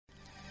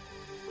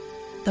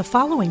The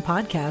following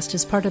podcast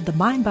is part of the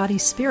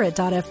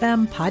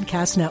MindBodySpirit.fm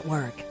podcast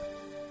network.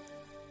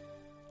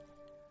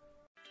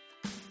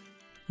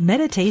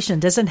 Meditation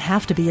doesn't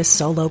have to be a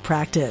solo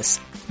practice.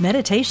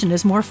 Meditation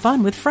is more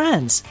fun with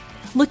friends.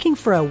 Looking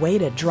for a way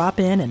to drop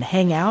in and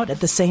hang out at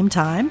the same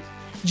time?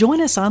 Join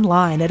us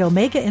online at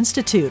Omega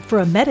Institute for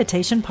a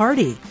meditation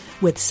party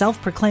with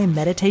self-proclaimed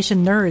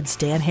meditation nerds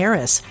Dan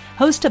Harris,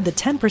 host of the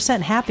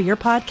 10% Happier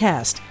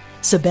podcast,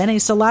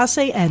 Sebene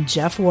Selassie, and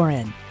Jeff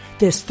Warren.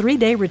 This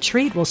 3-day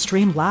retreat will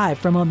stream live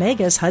from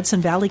Omega's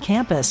Hudson Valley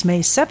campus May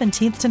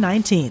 17th to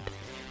 19th.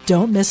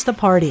 Don't miss the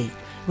party.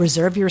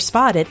 Reserve your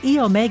spot at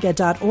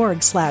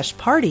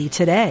eomega.org/party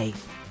today.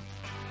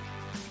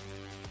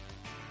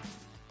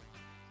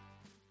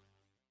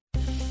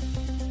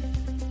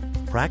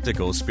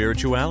 Practical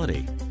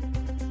spirituality.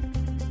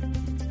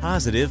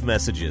 Positive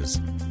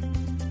messages.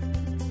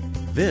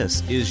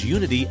 This is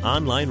Unity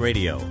Online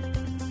Radio,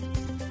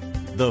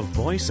 the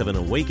voice of an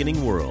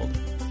awakening world.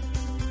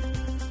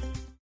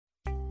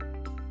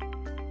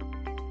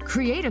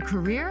 Create a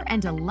career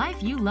and a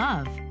life you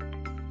love.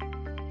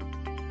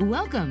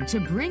 Welcome to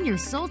Bring Your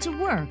Soul to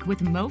Work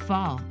with Mo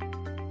Fall.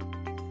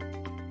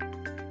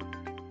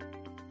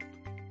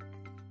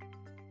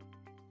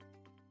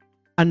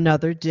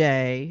 Another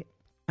day,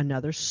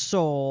 another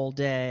soul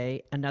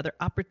day, another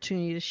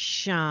opportunity to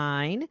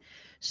shine.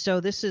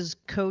 So this is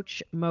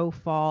Coach Mo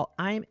Fall.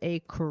 I'm a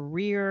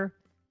career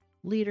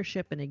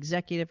leadership and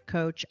executive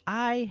coach.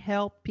 I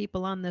help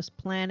people on this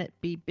planet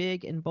be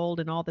big and bold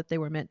and all that they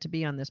were meant to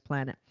be on this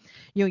planet.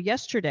 You know,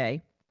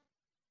 yesterday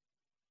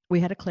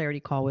we had a clarity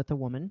call with a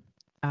woman.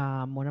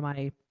 One of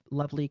my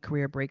lovely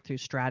career breakthrough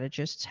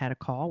strategists had a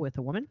call with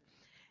a woman.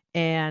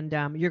 And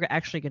you're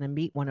actually going to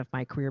meet one of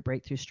my career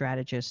breakthrough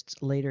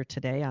strategists later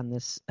today on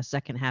this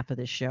second half of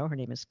this show. Her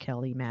name is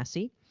Kelly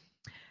Massey.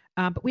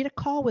 But we had a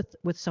call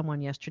with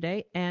someone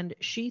yesterday, and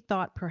she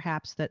thought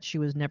perhaps that she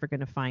was never going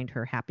to find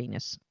her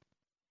happiness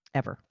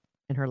ever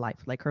in her life.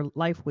 Like her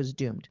life was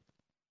doomed.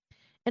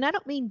 And I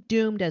don't mean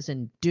doomed as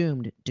in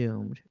doomed,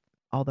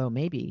 although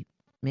maybe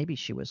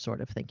she was sort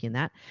of thinking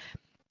that,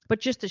 but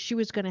just that she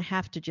was going to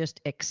have to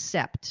just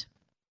accept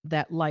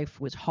that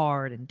life was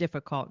hard and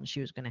difficult, and she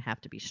was going to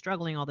have to be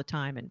struggling all the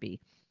time and be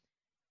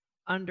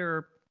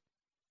underemployed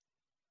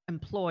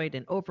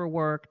and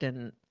overworked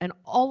and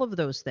all of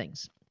those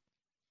things.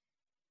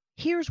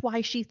 Here's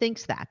why she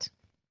thinks that.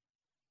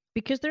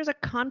 Because there's a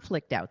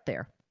conflict out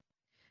there.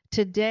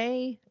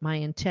 Today, my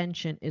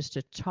intention is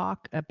to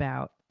talk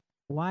about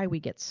why we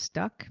get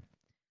stuck,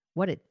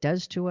 what it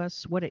does to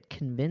us, what it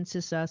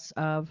convinces us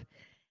of.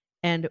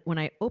 And when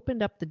I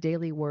opened up the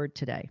daily word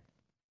today,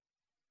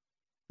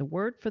 the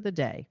word for the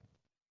day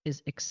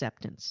is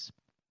acceptance.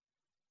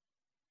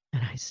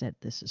 And I said,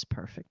 this is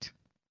perfect.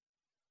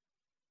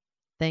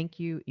 Thank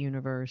you,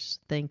 universe.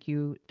 Thank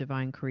you,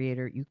 divine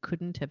creator. You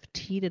couldn't have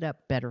teed it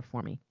up better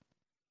for me.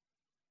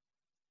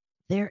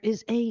 There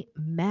is a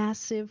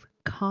massive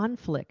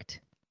conflict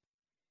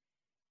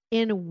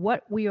in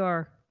what we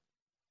are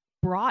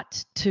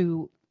brought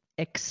to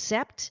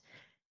accept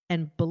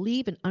and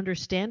believe and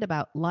understand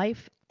about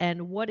life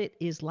and what it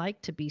is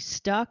like to be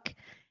stuck.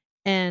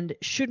 And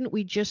shouldn't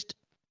we just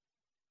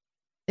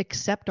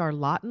accept our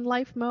lot in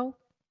life, Mo?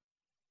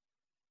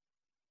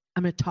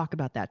 I'm going to talk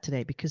about that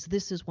today because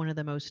this is one of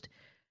the most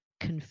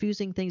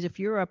confusing things. If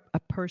you're a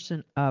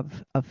person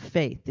of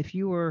faith, if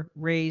you were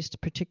raised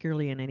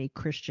particularly in any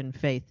Christian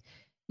faith,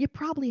 you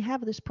probably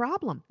have this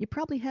problem. You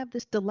probably have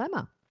this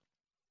dilemma.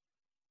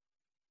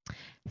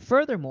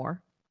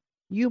 Furthermore,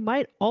 you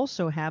might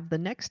also have the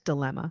next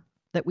dilemma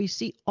that we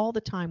see all the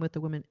time with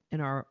the women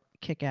in our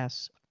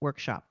kick-ass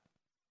workshop.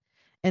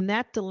 And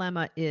that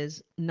dilemma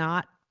is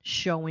not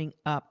showing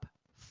up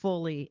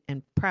fully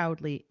and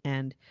proudly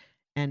and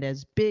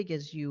as big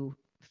as you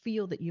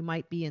feel that you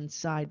might be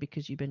inside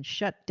because you've been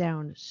shut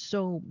down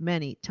so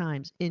many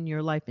times in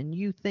your life and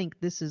you think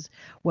this is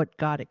what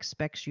God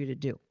expects you to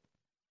do,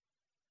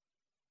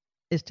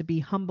 is to be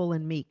humble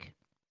and meek.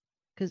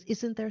 Because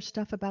isn't there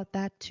stuff about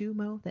that too,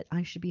 Mo, that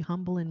I should be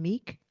humble and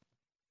meek?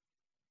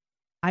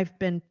 I've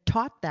been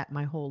taught that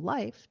my whole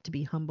life, to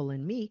be humble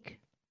and meek.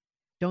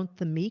 Don't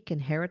the meek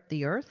inherit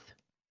the earth?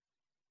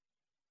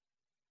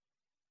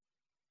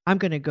 I'm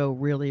going to go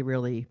really,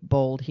 really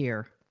bold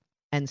here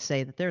and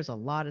say that there's a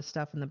lot of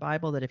stuff in the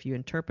Bible that if you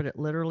interpret it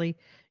literally,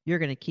 you're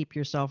going to keep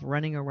yourself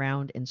running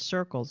around in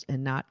circles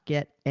and not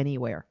get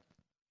anywhere.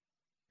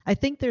 I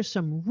think there's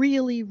some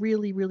really,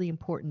 really, really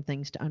important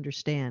things to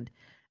understand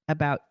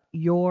about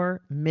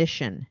your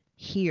mission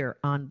here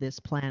on this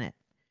planet.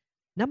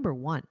 Number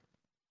one,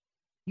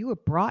 you were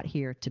brought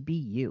here to be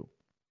you.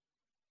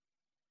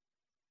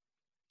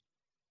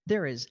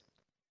 There is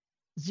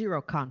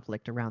zero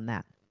conflict around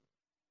that.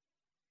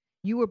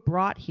 You were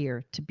brought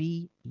here to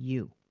be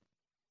you.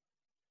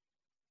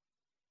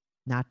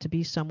 Not to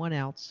be someone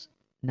else,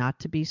 not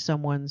to be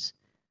someone's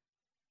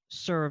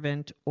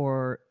servant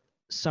or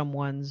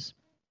someone's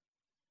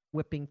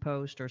whipping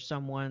post or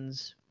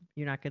someone's,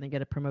 you're not going to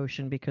get a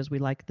promotion because we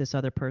like this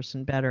other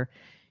person better.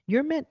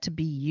 You're meant to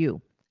be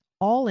you,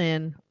 all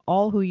in,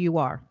 all who you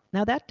are.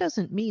 Now, that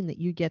doesn't mean that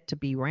you get to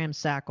be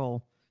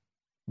ramshackle,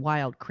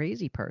 wild,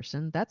 crazy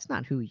person. That's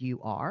not who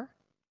you are.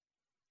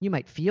 You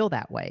might feel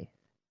that way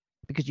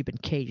because you've been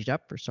caged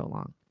up for so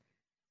long.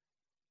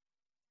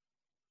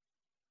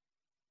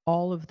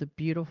 All of the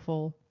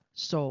beautiful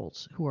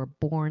souls who are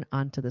born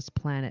onto this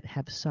planet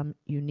have some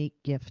unique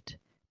gift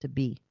to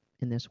be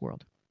in this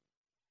world.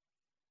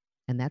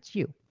 And that's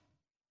you.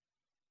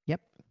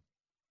 Yep,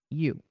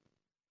 you.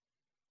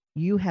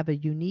 You have a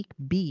unique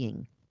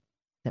being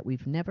that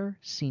we've never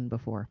seen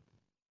before.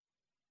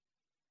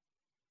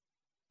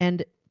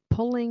 And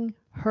pulling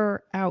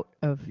her out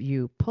of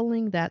you,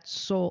 pulling that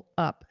soul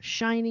up,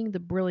 shining the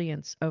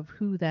brilliance of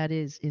who that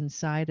is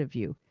inside of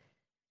you,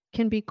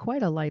 can be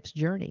quite a life's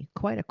journey,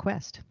 quite a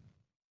quest.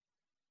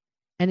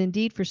 And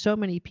indeed, for so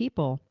many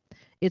people,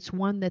 it's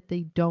one that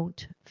they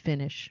don't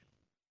finish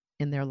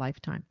in their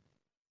lifetime.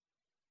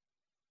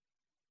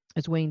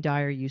 As Wayne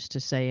Dyer used to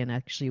say, and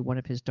actually one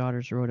of his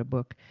daughters wrote a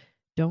book,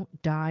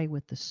 don't die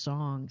with the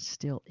song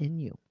still in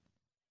you.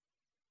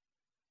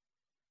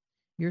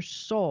 Your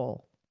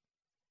soul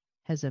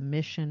has a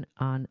mission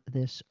on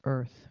this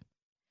earth,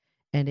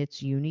 and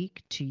it's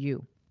unique to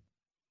you.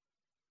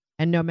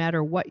 And no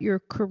matter what your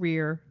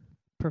career,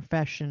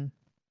 profession,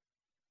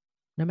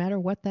 no matter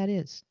what that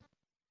is,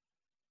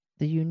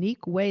 the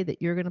unique way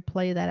that you're going to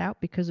play that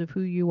out because of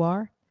who you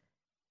are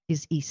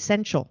is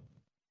essential.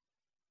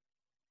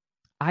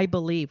 I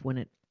believe when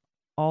it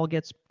all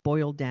gets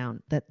boiled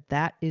down,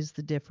 that is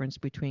the difference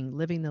between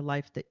living the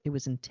life that it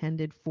was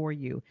intended for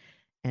you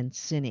and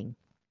sinning.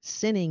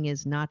 Sinning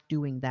is not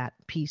doing that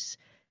piece.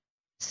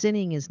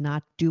 Sinning is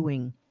not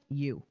doing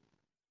you.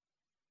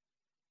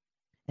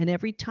 And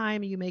every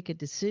time you make a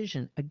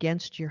decision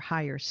against your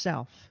higher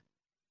self,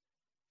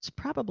 it's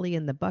probably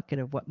in the bucket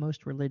of what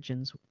most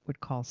religions would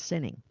call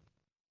sinning.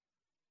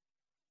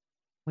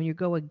 When you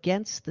go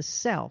against the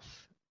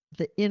self,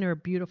 the inner,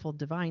 beautiful,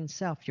 divine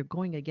self, you're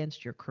going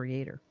against your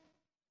Creator.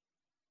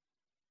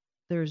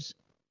 There's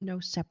no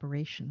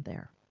separation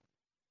there.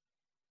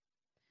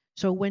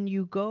 So when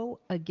you go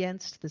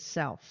against the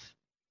self,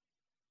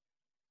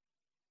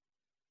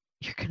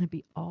 you're going to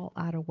be all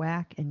out of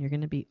whack and you're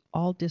going to be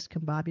all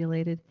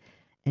discombobulated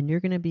and you're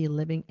going to be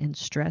living in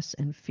stress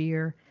and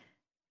fear.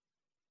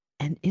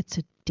 And it's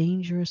a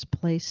dangerous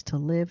place to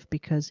live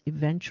because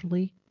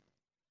eventually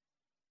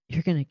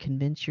you're going to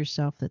convince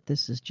yourself that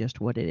this is just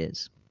what it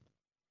is.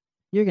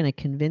 You're going to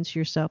convince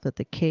yourself that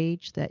the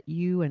cage that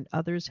you and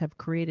others have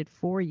created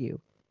for you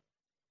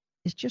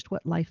is just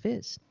what life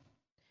is.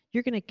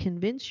 You're going to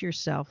convince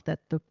yourself that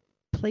the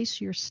place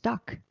you're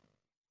stuck,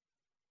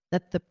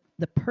 that the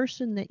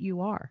person that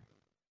you are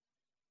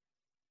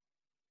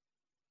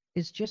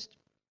is just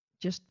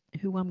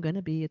who I'm going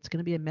to be. It's going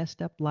to be a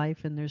messed up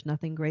life and there's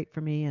nothing great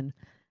for me and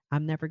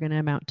I'm never going to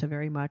amount to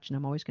very much and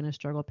I'm always going to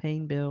struggle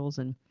paying bills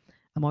and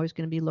I'm always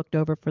going to be looked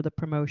over for the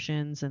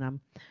promotions and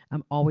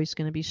I'm always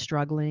going to be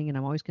struggling and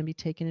I'm always going to be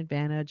taken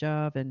advantage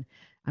of and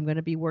I'm going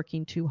to be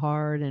working too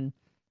hard and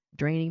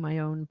draining my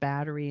own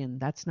battery and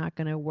that's not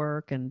going to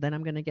work and then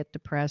I'm going to get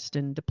depressed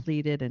and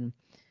depleted and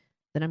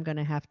then I'm going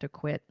to have to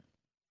quit.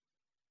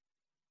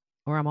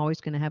 Or I'm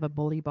always going to have a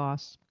bully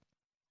boss.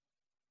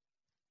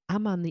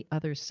 I'm on the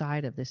other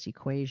side of this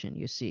equation,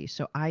 you see.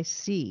 So I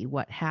see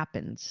what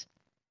happens.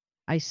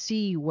 I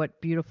see what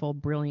beautiful,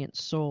 brilliant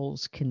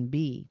souls can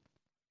be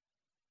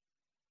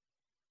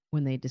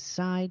when they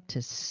decide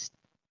to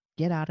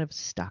get out of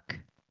stuck,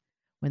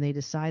 when they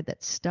decide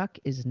that stuck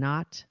is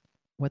not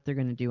what they're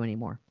going to do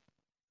anymore.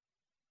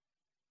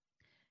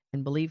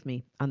 And believe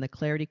me, on the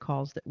clarity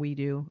calls that we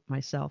do,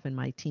 myself and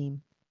my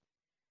team,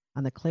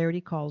 on the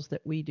clarity calls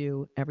that we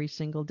do every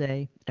single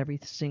day, every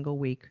single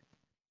week,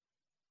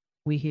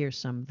 we hear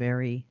some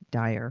very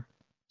dire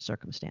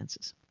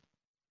circumstances.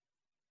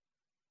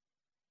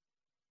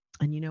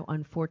 And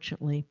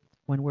unfortunately,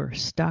 when we're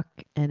stuck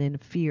and in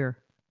fear,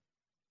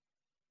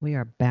 we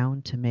are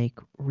bound to make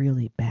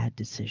really bad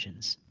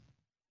decisions.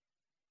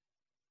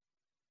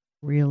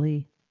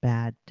 Really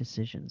bad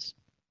decisions.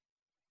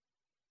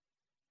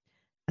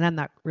 And I'm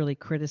not really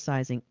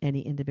criticizing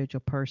any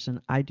individual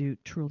person. I do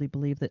truly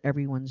believe that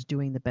everyone's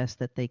doing the best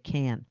that they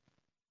can.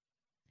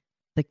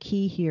 The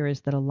key here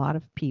is that a lot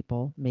of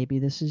people, maybe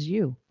this is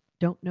you,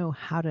 don't know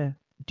how to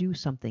do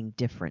something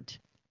different.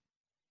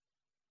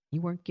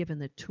 You weren't given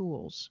the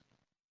tools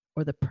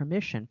or the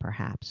permission,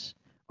 perhaps,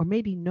 or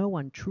maybe no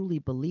one truly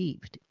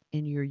believed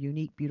in your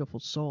unique, beautiful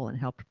soul and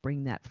helped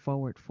bring that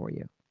forward for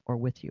you or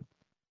with you.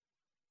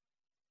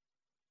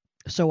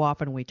 So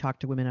often when we talk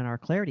to women on our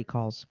clarity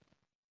calls,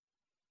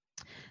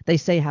 they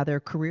say how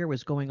their career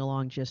was going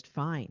along just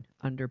fine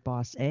under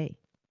Boss A.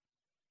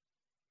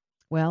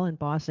 Well, and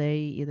Boss A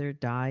either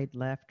died,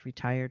 left,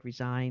 retired,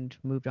 resigned,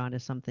 moved on to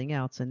something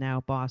else, and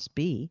now Boss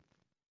B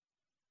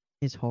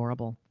is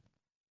horrible,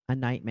 a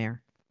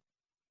nightmare.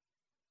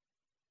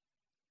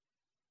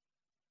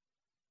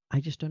 I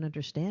just don't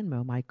understand,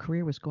 Mo. My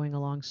career was going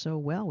along so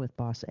well with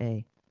Boss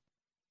A.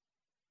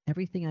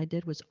 Everything I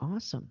did was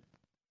awesome.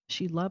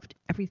 She loved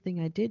everything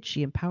I did.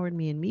 She empowered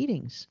me in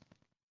meetings.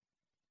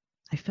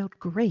 I felt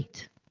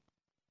great.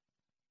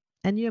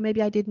 And,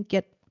 maybe I didn't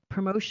get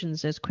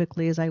promotions as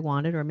quickly as I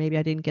wanted, or maybe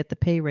I didn't get the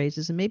pay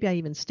raises, and maybe I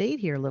even stayed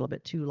here a little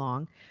bit too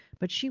long,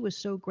 but she was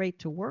so great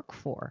to work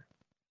for.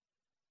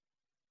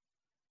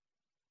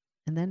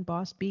 And then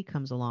boss B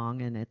comes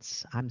along and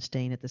I'm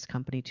staying at this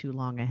company too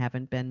long. I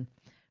haven't been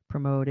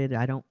promoted.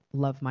 I don't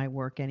love my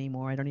work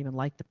anymore. I don't even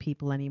like the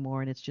people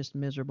anymore, and it's just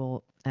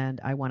miserable,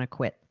 and I want to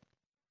quit.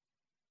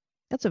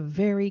 That's a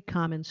very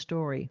common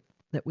story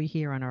that we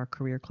hear on our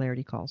career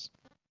clarity calls.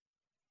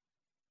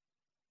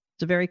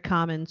 It's a very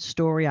common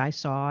story I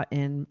saw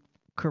in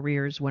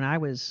careers when I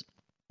was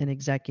an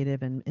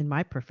executive and in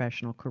my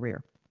professional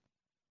career.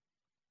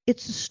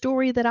 It's a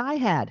story that I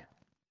had.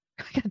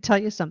 I got to tell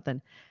you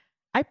something.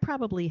 I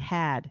probably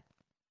had,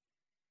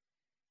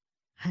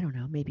 I don't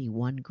know, maybe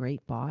one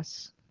great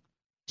boss,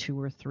 2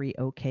 or 3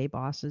 okay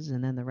bosses,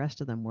 and then the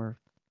rest of them were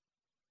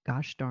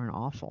gosh darn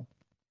awful.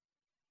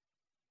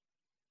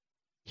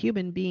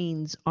 Human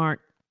beings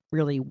aren't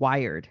really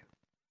wired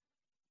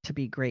to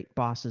be great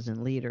bosses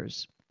and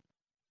leaders.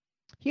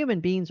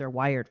 Human beings are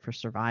wired for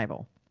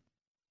survival.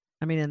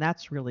 I mean, and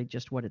that's really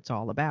just what it's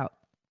all about.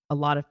 A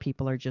lot of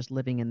people are just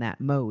living in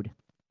that mode.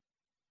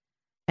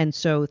 And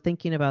so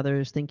thinking of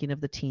others, thinking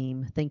of the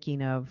team,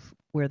 thinking of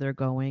where they're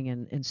going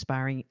and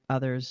inspiring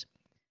others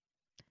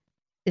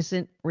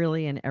isn't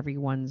really in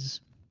everyone's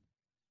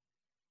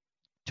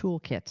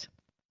toolkit.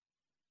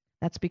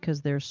 That's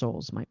because their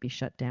souls might be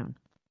shut down.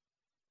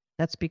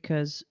 That's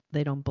because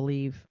they don't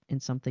believe in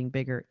something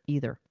bigger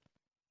either.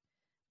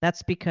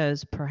 That's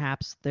because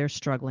perhaps they're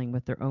struggling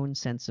with their own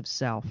sense of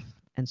self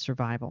and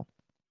survival,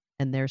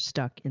 and they're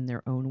stuck in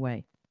their own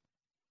way.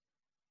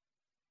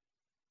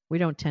 We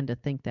don't tend to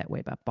think that way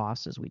about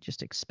bosses. We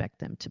just expect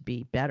them to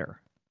be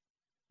better.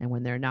 And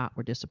when they're not,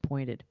 we're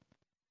disappointed,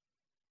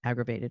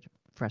 aggravated,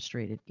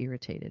 frustrated,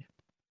 irritated.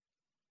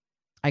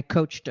 I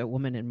coached a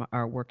woman in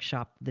our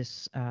workshop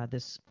this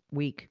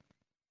week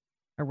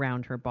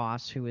around her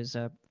boss, who is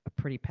a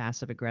pretty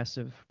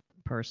passive-aggressive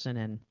person,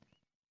 and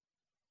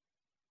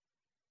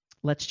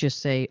let's just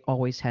say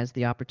always has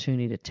the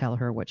opportunity to tell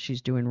her what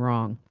she's doing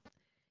wrong,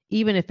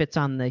 even if it's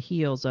on the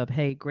heels of,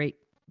 hey, great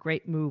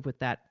move with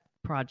that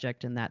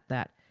project and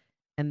that,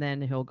 and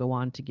then he'll go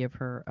on to give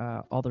her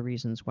all the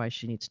reasons why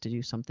she needs to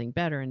do something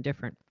better and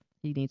different.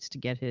 He needs to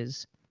get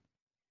his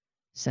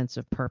sense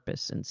of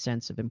purpose and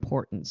sense of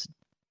importance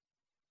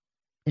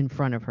in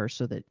front of her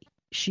so that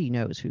she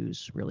knows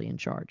who's really in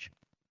charge.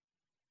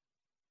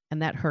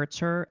 And that hurts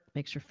her,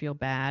 makes her feel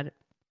bad,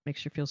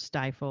 makes her feel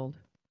stifled,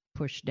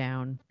 pushed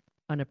down,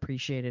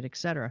 unappreciated,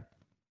 etc.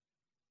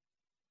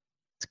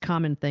 It's a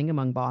common thing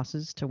among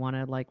bosses to want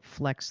to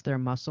flex their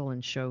muscle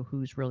and show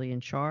who's really in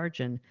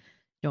charge, and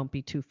don't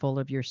be too full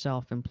of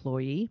yourself,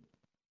 employee.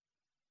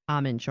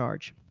 I'm in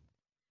charge.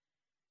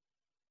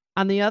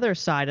 On the other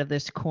side of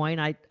this coin,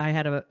 I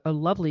had a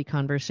lovely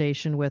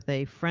conversation with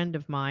a friend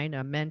of mine,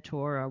 a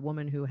mentor, a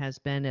woman who has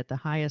been at the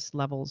highest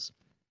levels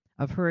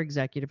of her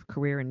executive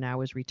career and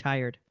now is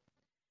retired.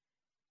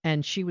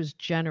 And she was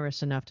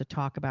generous enough to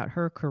talk about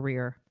her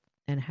career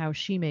and how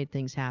she made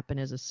things happen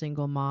as a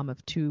single mom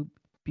of 2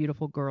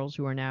 beautiful girls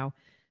who are now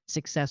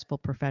successful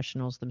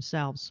professionals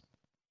themselves.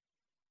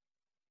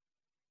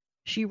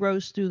 She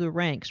rose through the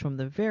ranks from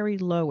the very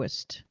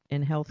lowest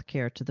in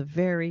healthcare to the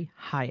very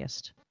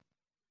highest.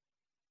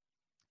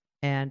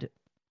 And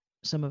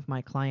some of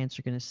my clients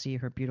are going to see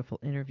her beautiful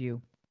interview,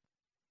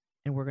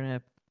 and we're going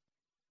to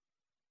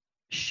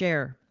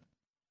share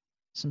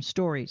some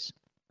stories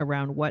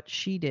around what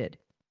she did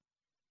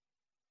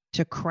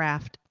to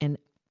craft and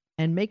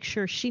make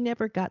sure she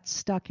never got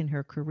stuck in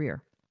her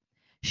career.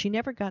 She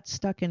never got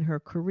stuck in her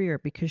career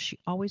because she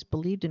always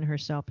believed in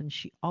herself, and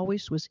she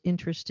always was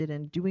interested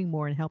in doing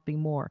more and helping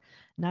more,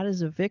 not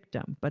as a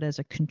victim, but as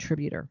a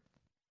contributor.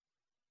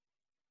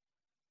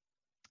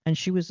 And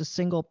she was a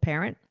single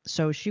parent,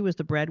 so she was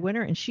the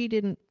breadwinner, and she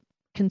didn't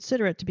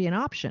consider it to be an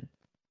option.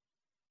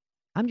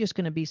 I'm just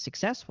going to be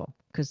successful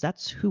because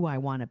that's who I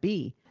want to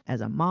be as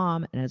a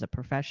mom and as a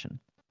profession.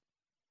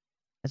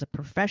 As a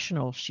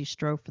professional, she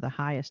strove for the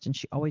highest, and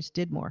she always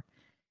did more.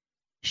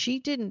 She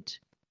didn't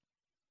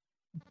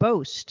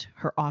boast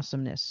her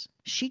awesomeness.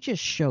 She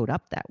just showed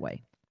up that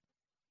way.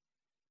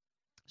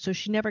 So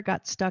she never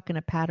got stuck in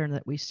a pattern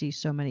that we see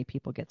so many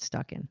people get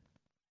stuck in.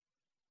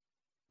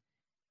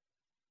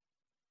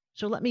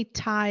 So let me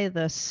tie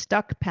the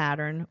stuck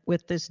pattern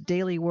with this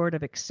daily word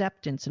of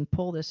acceptance and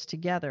pull this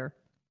together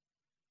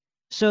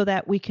so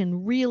that we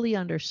can really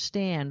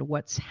understand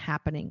what's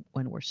happening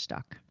when we're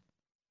stuck.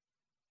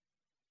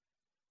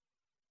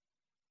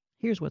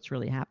 Here's what's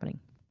really happening.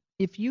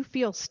 If you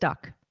feel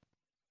stuck,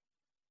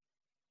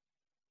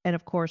 and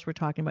of course we're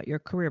talking about your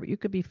career, but you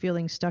could be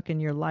feeling stuck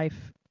in your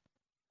life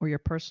or your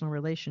personal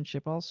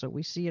relationship also.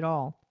 We see it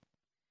all.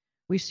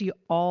 We see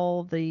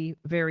all the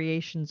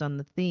variations on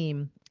the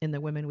theme in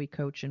the women we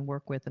coach and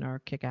work with in our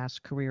Kick-Ass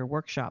Career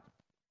Workshop.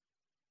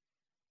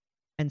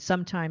 And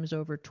sometimes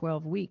over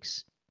 12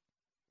 weeks,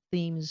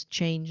 themes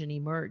change and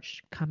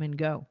emerge, come and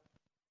go,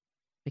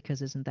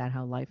 because isn't that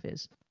how life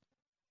is?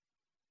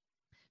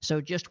 So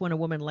just when a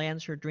woman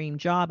lands her dream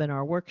job in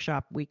our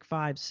workshop, week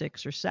 5,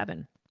 6, or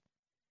 7,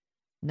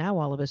 now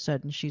all of a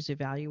sudden she's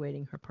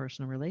evaluating her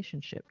personal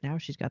relationship. Now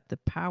she's got the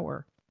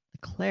power,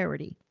 the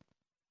clarity,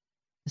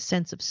 the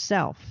sense of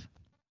self,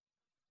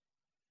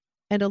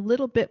 and a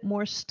little bit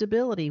more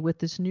stability with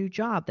this new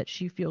job that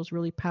she feels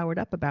really powered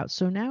up about.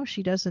 So now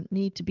she doesn't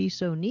need to be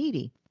so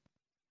needy.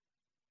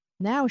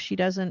 Now she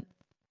doesn't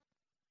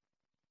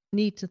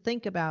need to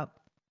think about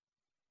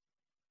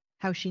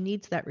how she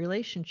needs that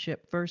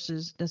relationship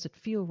versus, does it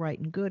feel right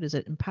and good? Is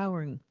it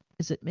empowering?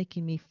 Is it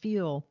making me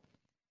feel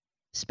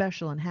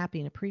special and happy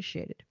and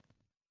appreciated?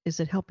 Is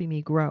it helping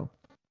me grow?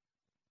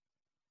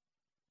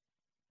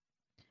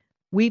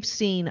 We've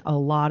seen a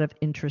lot of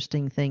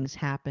interesting things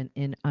happen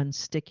in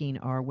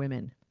unsticking our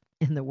women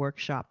in the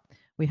workshop.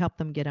 We help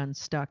them get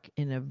unstuck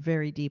in a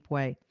very deep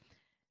way.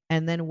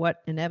 And then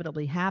what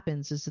inevitably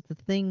happens is that the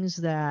things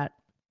that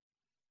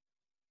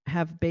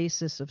have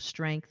basis of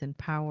strength and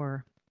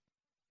power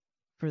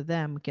for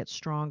them get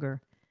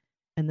stronger.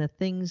 And the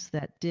things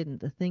that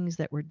didn't, the things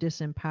that were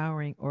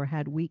disempowering or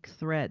had weak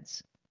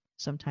threads,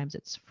 sometimes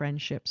it's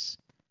friendships,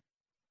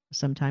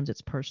 sometimes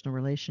it's personal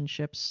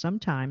relationships,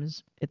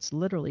 sometimes it's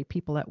literally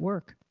people at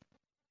work.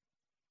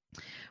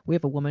 We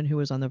have a woman who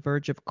is on the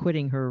verge of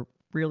quitting her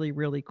really,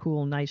 really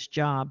cool, nice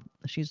job.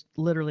 She's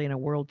literally in a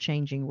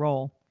world-changing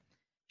role.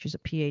 She's a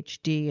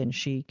PhD and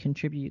she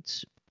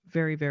contributes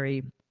very,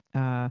 very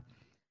at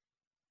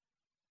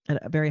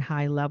a very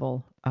high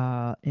level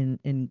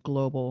in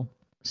global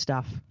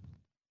stuff.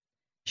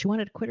 She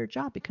wanted to quit her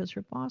job because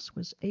her boss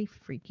was a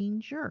freaking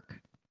jerk.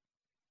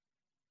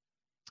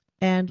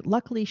 And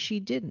luckily she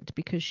didn't,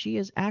 because she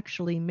has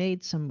actually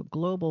made some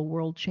global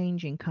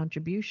world-changing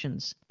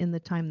contributions in the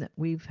time that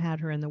we've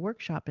had her in the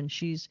workshop, and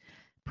she's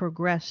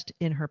progressed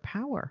in her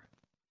power.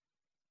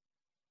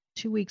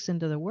 2 weeks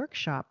into the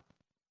workshop,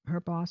 her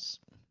boss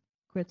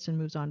quits and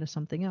moves on to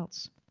something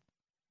else.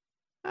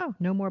 Oh,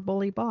 no more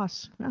bully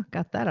boss. Oh,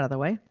 got that out of the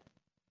way.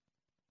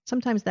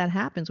 Sometimes that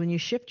happens when you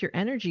shift your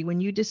energy, when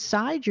you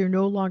decide you're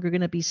no longer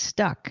going to be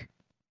stuck.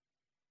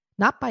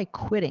 Not by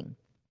quitting.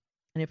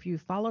 And if you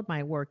followed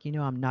my work, you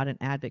know I'm not an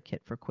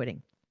advocate for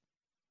quitting.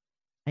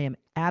 I am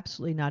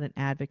absolutely not an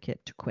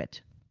advocate to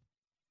quit.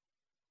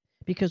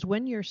 Because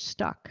when you're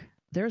stuck,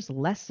 there's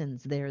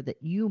lessons there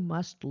that you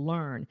must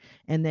learn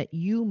and that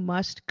you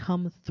must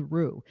come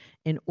through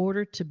in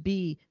order to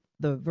be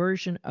the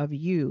version of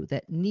you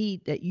that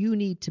you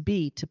need to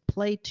be to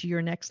play to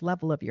your next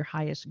level of your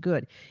highest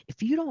good.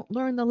 If you don't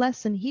learn the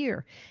lesson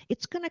here,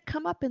 it's going to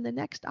come up in the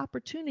next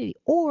opportunity,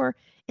 or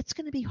it's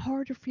going to be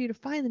harder for you to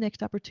find the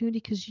next opportunity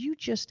because you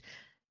just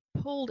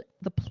pulled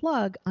the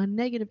plug on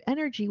negative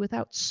energy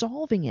without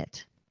solving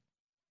it.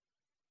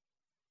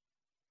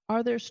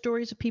 Are there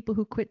stories of people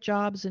who quit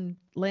jobs and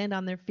land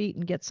on their feet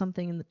and get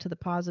something to the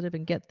positive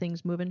and get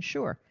things moving?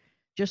 Sure.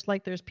 Just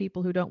like there's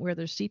people who don't wear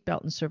their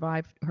seatbelt and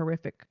survive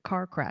horrific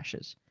car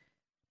crashes.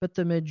 But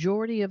the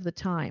majority of the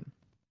time,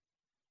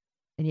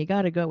 and you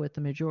got to go with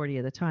the majority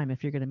of the time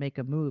if you're going to make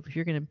a move. If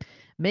you're going to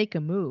make a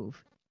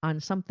move on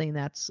something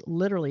that's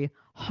literally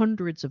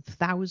hundreds of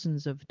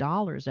thousands of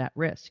dollars at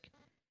risk,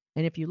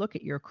 and if you look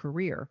at your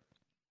career,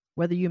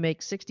 whether you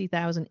make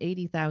 60,000,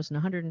 80,000,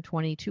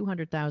 120,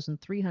 200,000,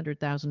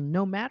 300,000,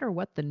 no matter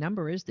what the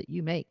number is that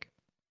you make,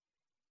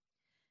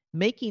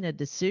 making a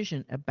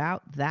decision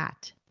about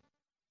that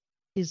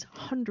is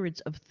hundreds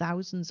of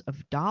thousands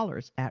of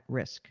dollars at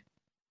risk.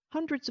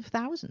 Hundreds of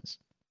thousands.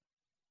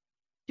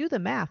 Do the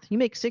math. You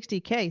make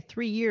 60K,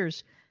 3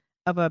 years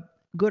of a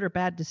good or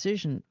bad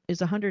decision is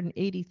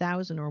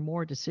 180,000 or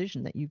more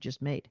decision that you've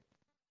just made.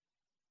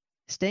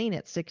 Staying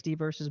at 60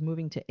 versus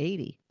moving to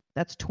 80,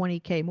 that's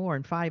 20K more.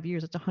 In 5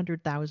 years, it's a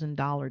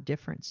 $100,000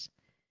 difference.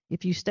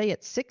 If you stay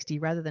at 60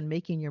 rather than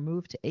making your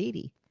move to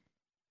 80,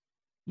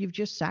 you've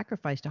just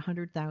sacrificed a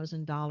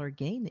 $100,000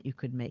 gain that you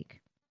could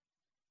make.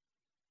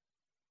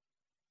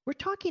 We're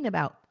talking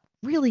about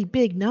really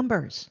big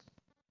numbers.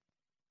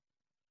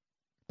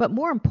 But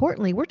more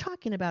importantly, we're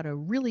talking about a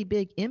really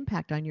big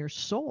impact on your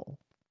soul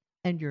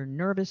and your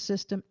nervous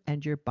system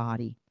and your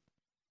body.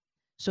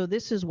 So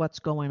this is what's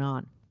going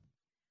on.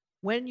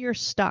 When you're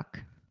stuck,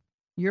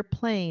 you're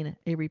playing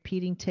a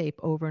repeating tape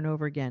over and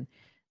over again.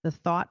 The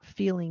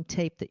thought-feeling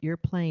tape that you're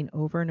playing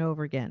over and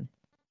over again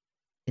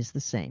is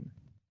the same.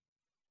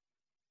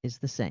 Is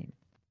the same.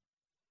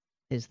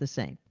 Is the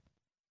same.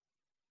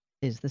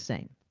 Is the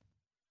same.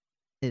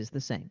 Is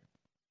the same.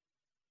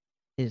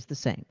 Is the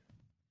same.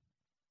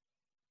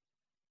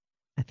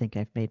 I think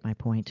I've made my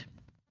point.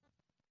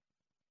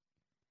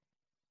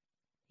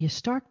 You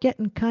start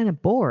getting kind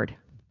of bored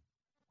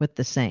with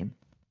the same,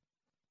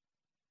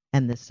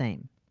 and the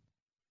same,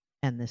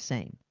 and the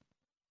same,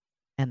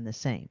 and the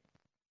same.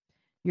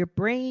 Your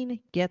brain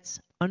gets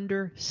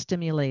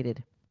understimulated.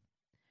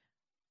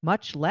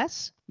 Much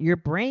less, your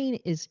brain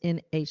is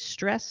in a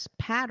stress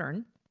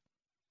pattern,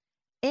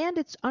 and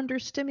it's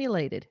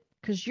understimulated.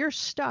 Because you're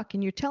stuck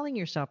and you're telling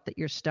yourself that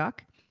you're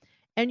stuck,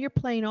 and you're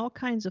playing all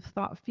kinds of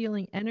thought,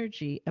 feeling,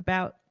 energy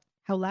about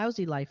how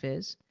lousy life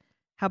is,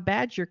 how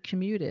bad your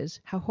commute is,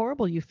 how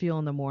horrible you feel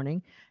in the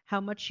morning, how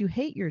much you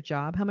hate your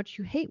job, how much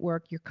you hate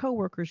work, your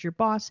coworkers, your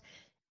boss.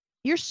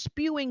 You're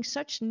spewing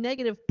such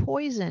negative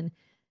poison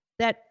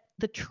that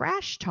the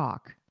trash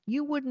talk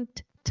you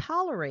wouldn't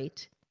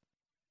tolerate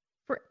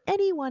for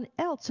anyone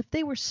else. If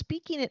they were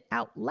speaking it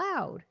out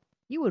loud,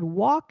 you would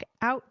walk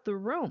out the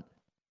room.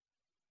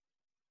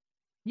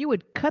 You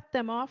would cut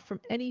them off from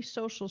any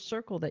social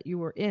circle that you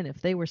were in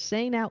if they were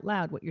saying out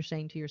loud what you're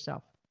saying to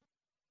yourself.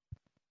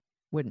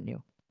 Wouldn't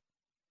you?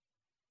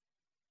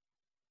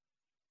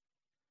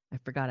 I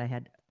forgot I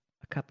had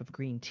a cup of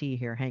green tea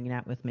here hanging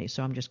out with me,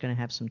 so I'm just going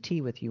to have some tea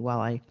with you while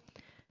I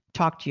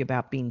talk to you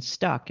about being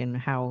stuck and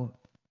how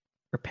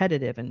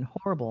repetitive and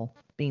horrible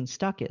being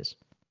stuck is.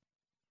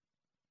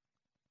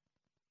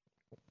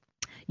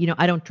 You know,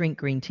 I don't drink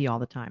green tea all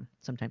the time.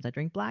 Sometimes I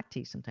drink black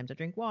tea. Sometimes I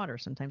drink water.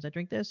 Sometimes I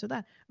drink this or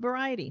that.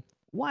 Variety.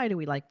 Why do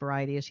we like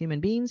variety as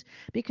human beings?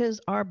 Because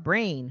our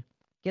brain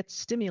gets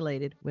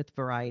stimulated with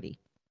variety.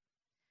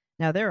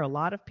 Now, there are a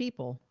lot of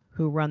people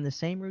who run the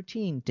same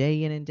routine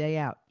day in and day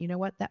out. You know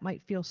what? That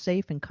might feel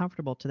safe and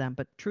comfortable to them,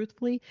 but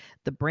truthfully,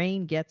 the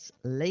brain gets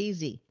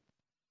lazy.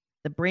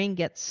 The brain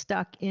gets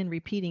stuck in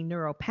repeating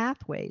neural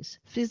pathways.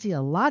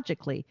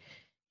 Physiologically,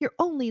 you're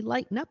only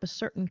lighting up a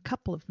certain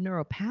couple of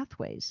neural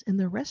pathways, and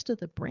the rest of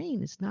the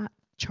brain is not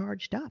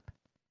charged up.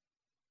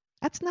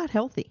 That's not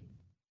healthy.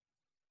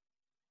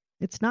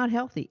 It's not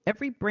healthy.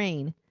 Every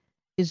brain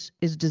is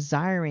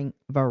desiring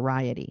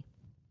variety.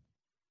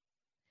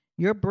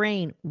 Your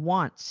brain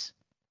wants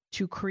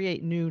to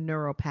create new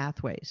neural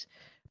pathways.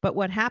 But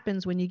what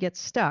happens when you get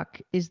stuck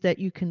is that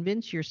you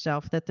convince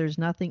yourself that there's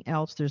nothing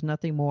else, there's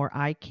nothing more,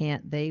 I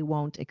can't, they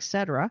won't,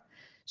 etc.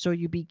 So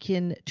you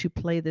begin to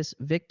play this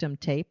victim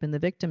tape, and the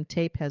victim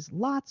tape has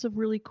lots of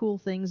really cool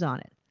things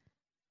on it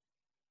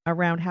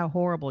around how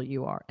horrible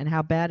you are and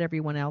how bad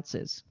everyone else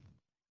is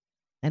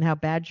and how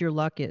bad your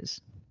luck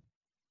is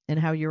and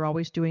how you're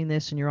always doing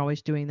this and you're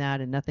always doing that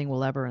and nothing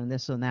will ever and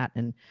this and that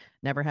and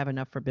never have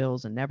enough for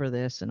bills and never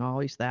this and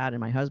always that and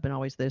my husband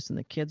always this and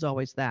the kids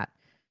always that.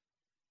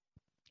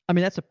 I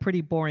mean, that's a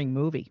pretty boring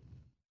movie.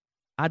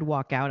 I'd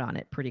walk out on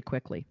it pretty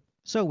quickly.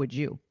 So would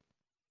you.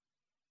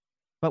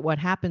 But what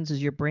happens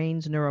is your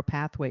brain's neural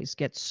pathways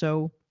get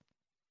so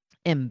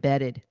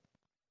embedded.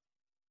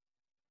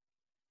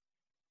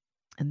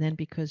 And then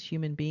because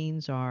human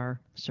beings are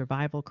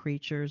survival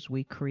creatures,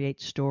 we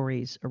create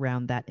stories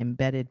around that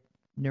embedded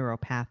neural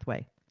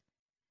pathway.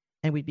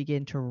 And we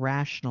begin to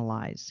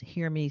rationalize.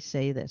 Hear me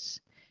say this.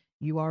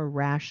 You are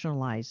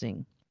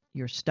rationalizing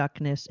your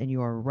stuckness and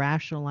you are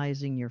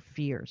rationalizing your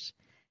fears.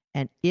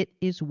 And it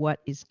is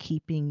what is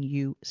keeping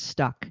you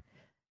stuck.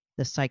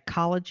 The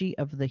psychology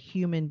of the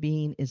human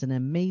being is an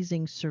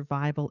amazing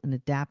survival and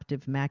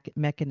adaptive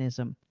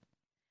mechanism.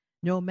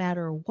 No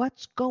matter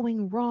what's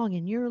going wrong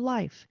in your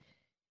life,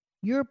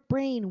 your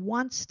brain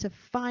wants to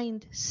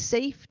find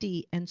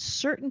safety and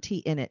certainty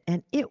in it,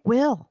 and it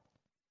will.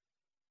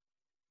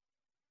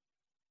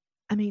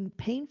 I mean,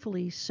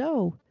 painfully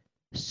so.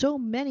 So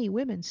many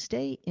women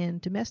stay in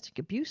domestic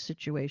abuse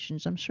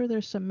situations. I'm sure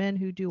there's some men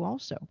who do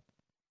also.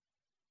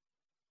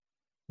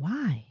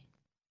 Why?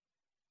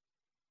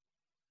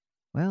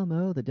 Well,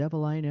 Mo, the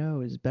devil I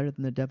know is better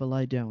than the devil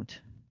I don't.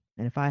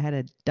 And if I had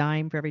a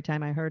dime for every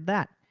time I heard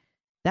that,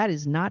 that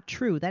is not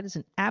true. That is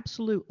an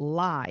absolute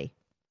lie.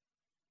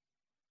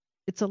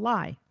 It's a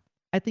lie.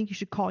 I think you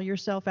should call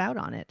yourself out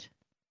on it.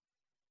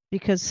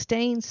 Because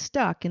staying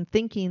stuck and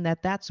thinking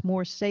that that's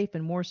more safe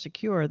and more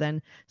secure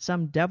than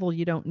some devil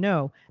you don't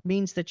know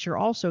means that you're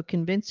also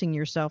convincing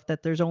yourself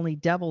that there's only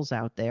devils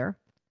out there.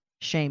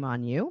 Shame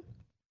on you.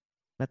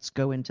 Let's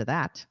go into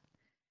that.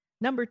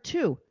 Number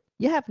 2,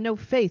 you have no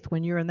faith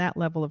when you're in that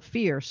level of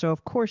fear. So,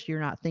 of course, you're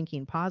not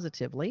thinking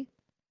positively.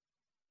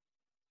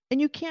 And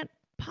you can't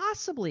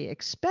possibly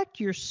expect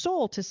your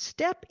soul to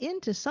step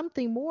into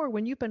something more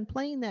when you've been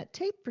playing that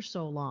tape for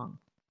so long.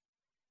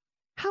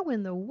 How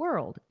in the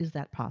world is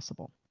that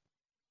possible?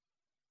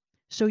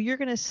 So you're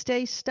going to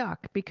stay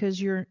stuck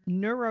because your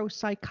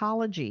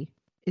neuropsychology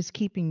is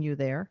keeping you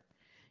there.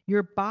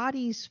 Your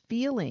body's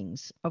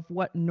feelings of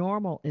what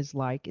normal is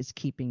like is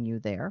keeping you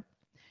there.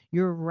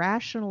 Your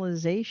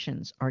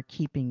rationalizations are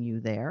keeping you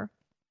there.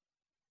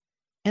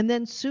 And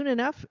then soon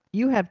enough,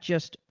 you have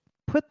just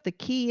put the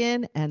key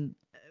in and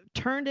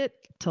turned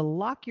it to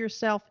lock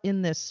yourself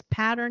in this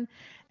pattern,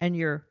 and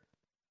your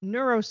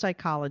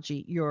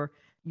neuropsychology, your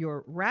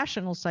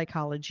rational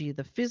psychology,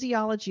 the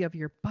physiology of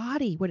your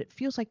body, what it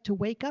feels like to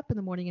wake up in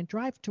the morning and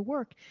drive to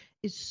work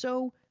is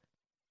so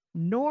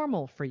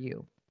normal for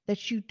you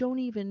that you don't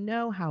even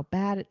know how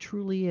bad it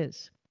truly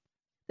is.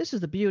 This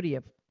is the beauty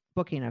of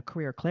booking a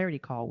career clarity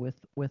call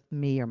with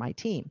me or my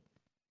team.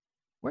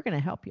 We're going to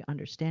help you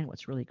understand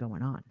what's really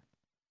going on.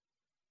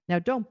 Now,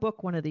 don't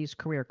book one of these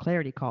career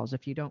clarity calls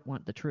if you don't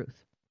want the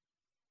truth.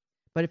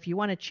 But if you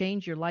want to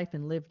change your life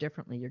and live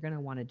differently, you're going to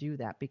want to do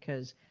that,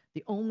 because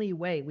the only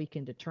way we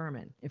can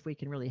determine if we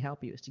can really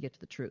help you is to get to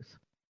the truth.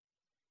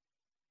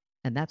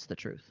 And that's the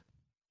truth.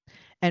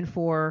 And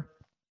for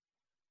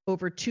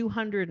over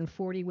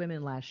 240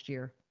 women last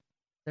year,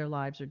 their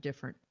lives are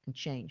different and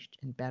changed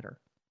and better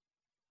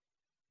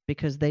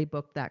because they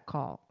booked that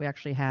call. We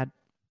actually had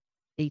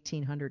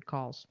 1,800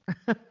 calls.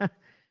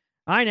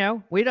 I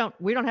know we don't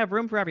have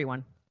room for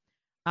everyone.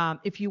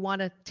 If you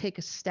want to take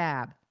a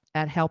stab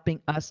at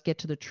helping us get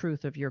to the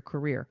truth of your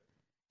career,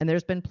 and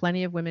there's been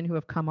plenty of women who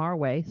have come our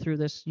way through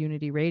this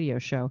Unity radio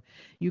show,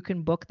 you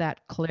can book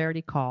that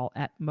clarity call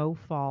at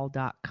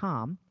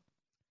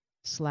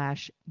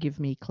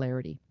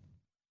mofall.com/givemeclarity.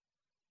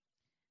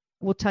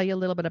 We'll tell you a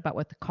little bit about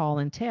what the call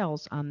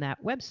entails on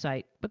that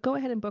website, but go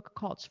ahead and book a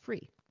call. It's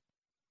free.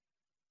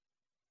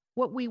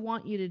 What we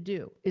want you to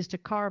do is to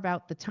carve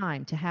out the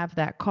time to have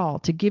that call,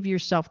 to give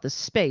yourself the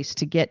space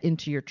to get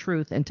into your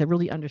truth and to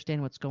really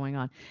understand what's going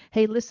on.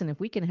 Hey, listen, if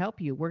we can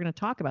help you, we're going to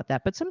talk about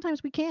that. But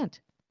sometimes we can't.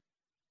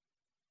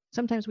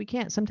 Sometimes we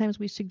can't. Sometimes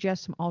we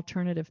suggest some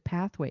alternative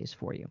pathways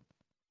for you.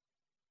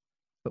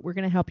 But we're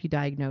going to help you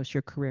diagnose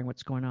your career and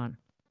what's going on.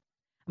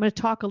 I'm going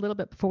to talk a little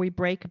bit before we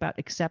break about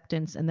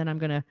acceptance, and then I'm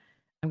going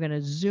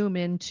to zoom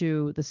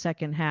into the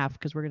second half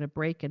because we're going to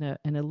break in a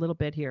little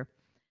bit here.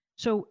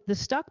 So the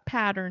stuck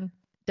pattern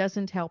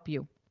doesn't help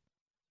you.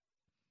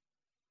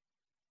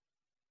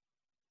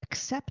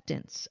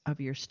 Acceptance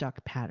of your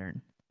stuck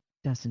pattern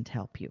doesn't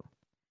help you.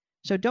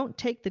 So don't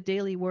take the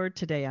daily word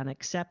today on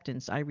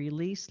acceptance. I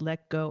release,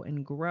 let go,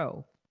 and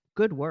grow.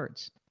 Good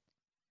words.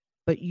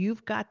 But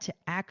you've got to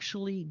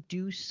actually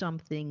do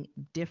something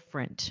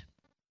different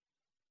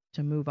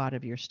to move out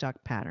of your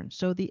stuck pattern.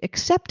 So the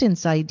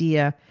acceptance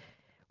idea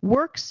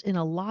works in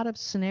a lot of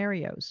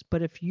scenarios,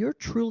 but if you're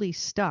truly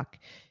stuck,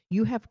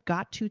 you have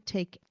got to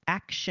take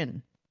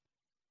action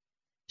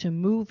to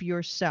move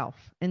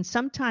yourself, and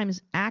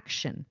sometimes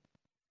action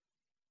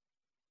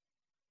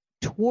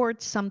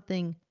towards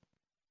something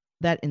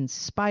that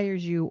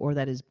inspires you or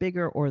that is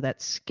bigger or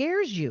that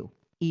scares you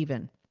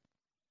even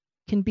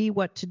can be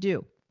what to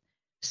do.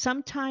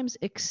 Sometimes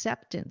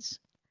acceptance,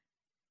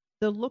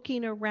 the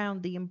looking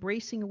around, the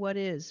embracing what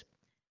is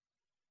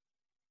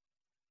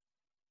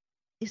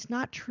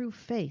not true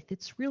faith.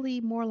 It's really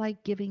more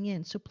like giving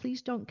in. So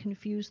please don't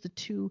confuse the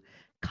two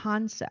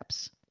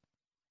concepts.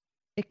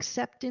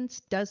 Acceptance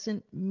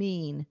doesn't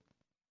mean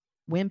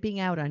wimping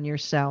out on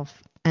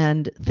yourself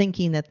and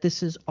thinking that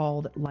this is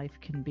all that life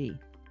can be.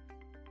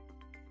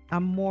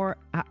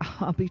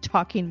 I'll be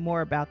talking more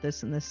about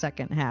this in the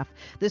second half.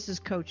 This is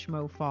Coach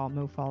Mo Fall,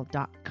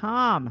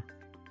 mofall.com.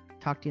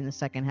 Talk to you in the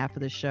second half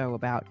of the show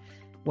about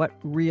what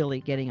really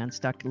getting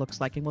unstuck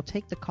looks like. And we'll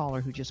take the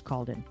caller who just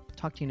called in.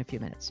 Talk to you in a few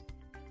minutes.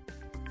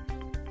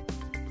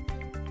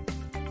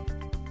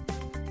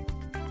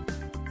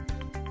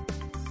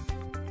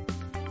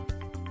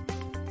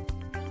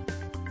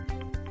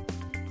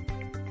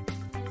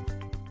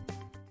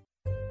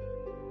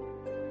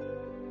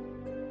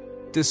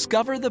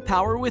 Discover the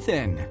power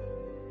within.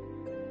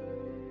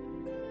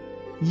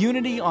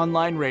 Unity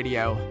Online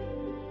Radio.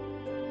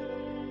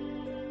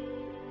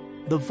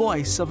 The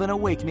voice of an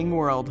awakening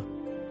world.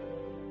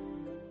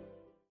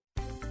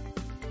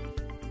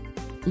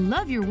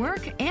 Love your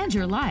work and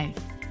your life.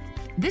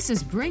 This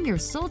is Bring Your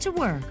Soul to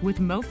Work with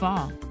Mo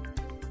Fall.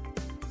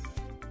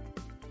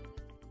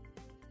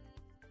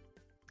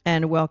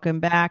 And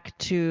welcome back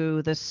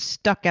to the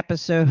Stuck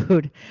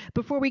episode.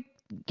 Before we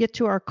get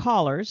to our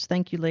callers,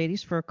 thank you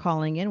ladies for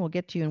calling in. We'll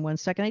get to you in 1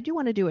 second. I do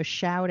want to do a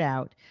shout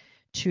out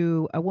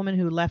to a woman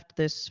who left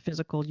this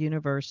physical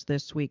universe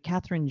this week,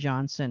 Katherine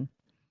Johnson,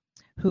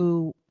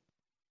 who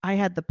I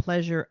had the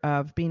pleasure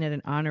of being at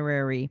an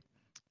honorary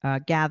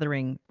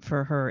gathering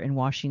for her in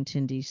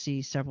Washington,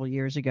 D.C. several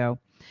years ago.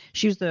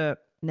 She was the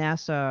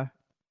NASA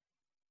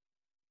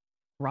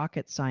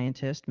rocket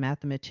scientist,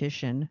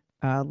 mathematician,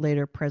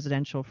 later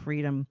Presidential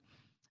Freedom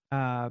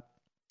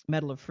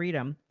Medal of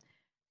Freedom.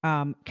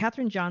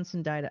 Katherine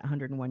Johnson died at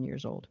 101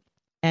 years old,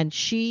 and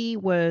she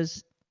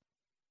was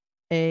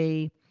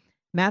a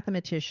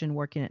mathematician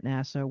working at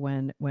NASA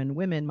when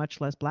women,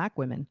 much less black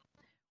women,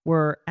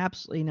 were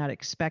absolutely not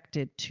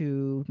expected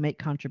to make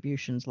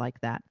contributions like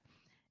that.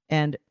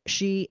 And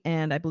she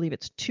and I believe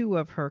it's two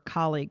of her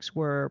colleagues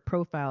were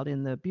profiled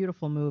in the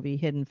beautiful movie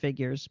Hidden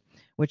Figures,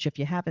 which if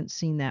you haven't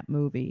seen that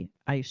movie,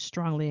 I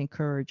strongly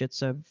encourage.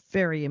 It's a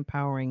very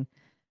empowering,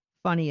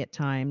 funny at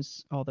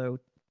times, although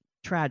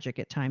tragic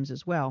at times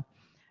as well,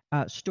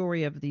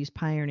 story of these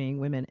pioneering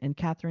women. And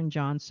Katherine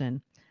Johnson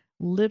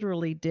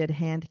literally did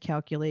hand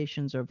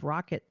calculations of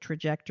rocket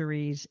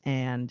trajectories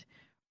and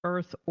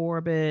Earth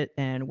orbit,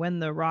 and when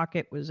the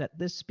rocket was at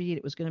this speed,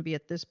 it was going to be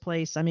at this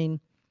place. I mean,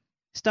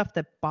 stuff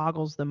that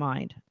boggles the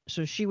mind.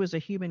 So she was a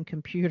human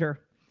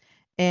computer,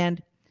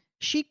 and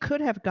she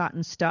could have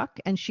gotten stuck,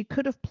 and she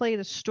could have played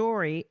a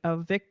story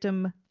of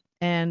victim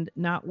and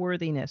not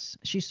worthiness.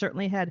 She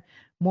certainly had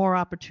more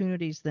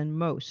opportunities than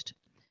most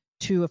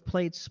to have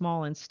played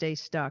small and stay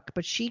stuck,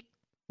 but she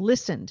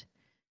listened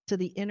to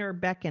the inner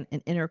beckon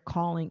and inner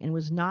calling and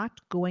was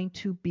not going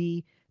to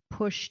be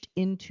pushed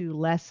into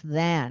less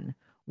than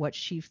what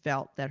she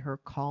felt that her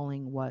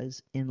calling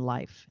was in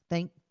life.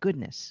 Thank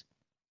goodness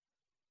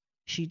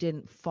she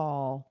didn't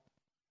fall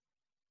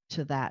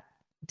to that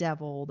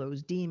devil,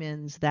 those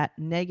demons, that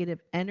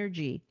negative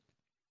energy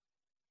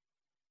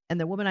And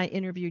the woman I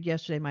interviewed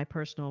yesterday, my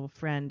personal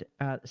friend,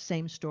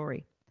 same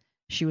story.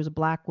 She was a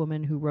Black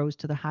woman who rose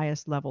to the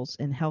highest levels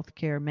in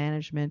healthcare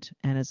management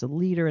and as a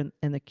leader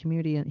in the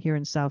community here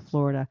in South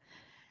Florida.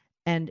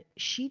 And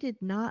she did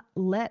not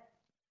let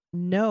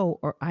no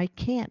or I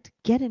can't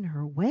get in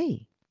her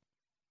way.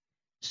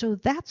 So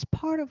that's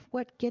part of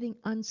what getting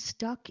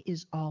unstuck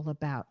is all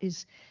about,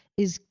 is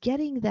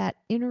getting that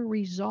inner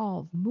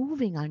resolve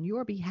moving on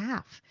your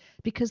behalf,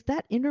 because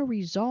that inner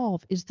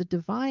resolve is the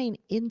divine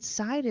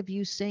inside of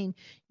you saying,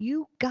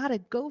 you got to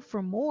go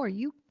for more.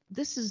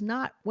 This is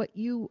not what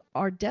you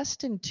are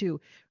destined to.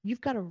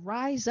 You've got to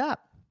rise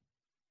up.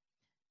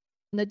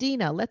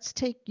 Nadina, let's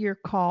take your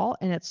call,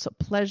 and it's a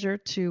pleasure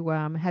to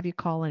have you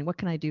call in. What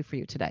can I do for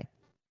you today?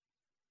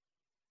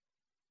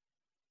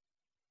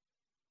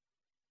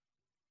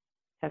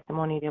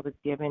 Testimony that was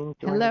given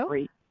during Hello? the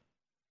break.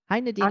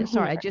 Hi, Nadina. I'm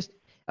Sorry, here.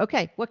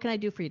 Okay, what can I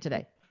do for you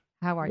today?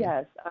 How are you?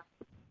 Yes.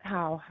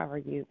 How are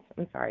you?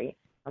 I'm sorry.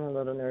 I'm a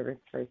little nervous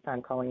first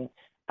time calling in.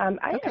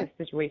 I had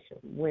a situation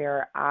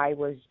where I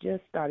was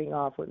just starting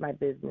off with my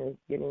business,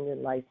 getting the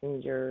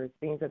licensure,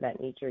 things of that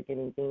nature,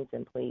 getting things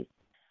in place.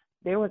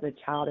 There was a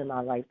child in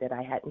my life that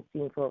I hadn't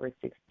seen for over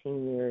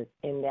 16 years,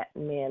 and that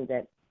man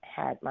that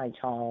had my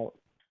child,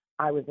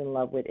 I was in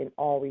love with and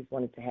always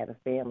wanted to have a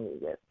family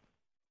with.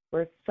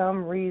 For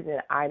some reason,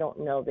 I don't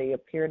know, they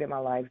appeared in my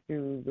life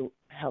through the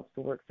helps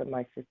and works of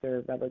my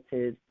sister,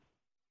 relatives,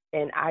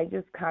 and I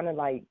just kind of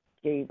like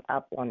gave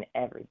up on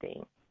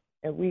everything.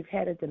 And we've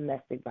had a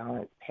domestic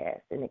violence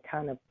past, and it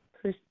kind of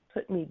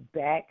put me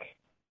back,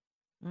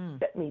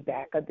 set me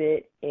back a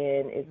bit,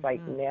 and it's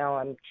like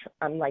now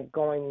I'm like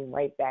going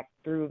right back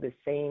through the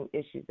same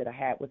issues that I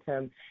had with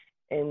him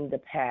in the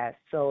past.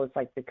 So it's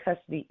like the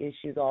custody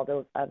issues, all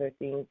those other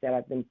things that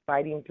I've been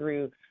fighting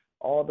through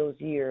all those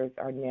years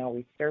are now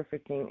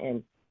resurfacing,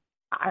 and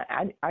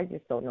I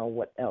just don't know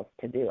what else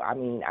to do. I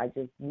mean, I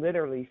just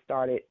literally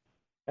started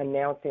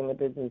announcing the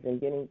business and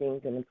getting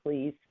things in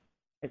place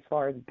as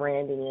far as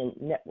branding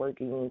and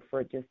networking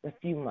for just a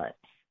few months.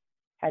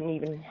 Hadn't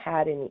even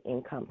had any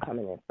income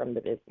coming in from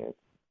the business.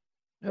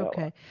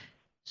 Okay.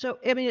 So,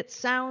 I mean, it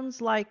sounds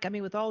like, I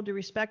mean, with all due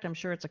respect, I'm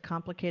sure it's a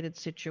complicated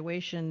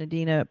situation,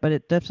 Nadina, but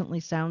it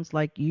definitely sounds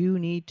like you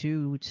need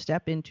to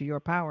step into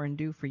your power and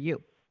do for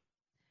you.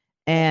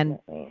 And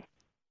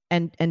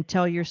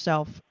tell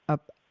yourself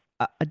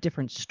a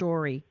different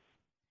story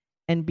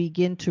and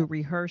begin to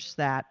rehearse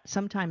that.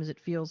 Sometimes it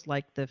feels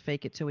like the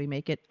fake it till we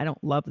make it. I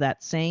don't love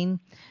that saying,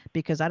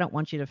 because I don't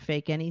want you to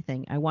fake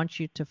anything. I want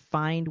you to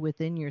find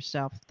within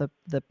yourself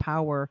the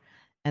power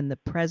and the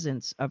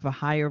presence of a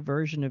higher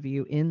version of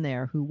you in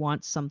there who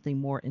wants something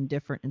more and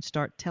different, and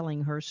start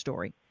telling her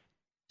story.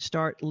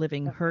 Start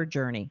living her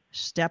journey.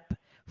 Step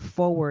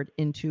forward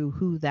into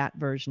who that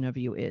version of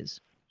you is.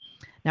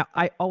 Now,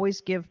 I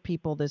always give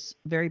people this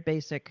very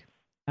basic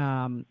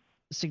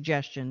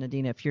suggestion,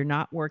 Nadina. If you're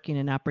not working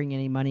and not bringing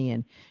any money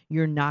in,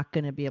 you're not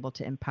going to be able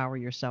to empower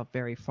yourself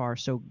very far.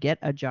 So get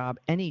a job,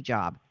 any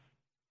job.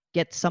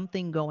 Get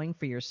something going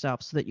for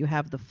yourself so that you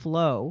have the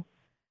flow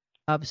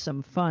of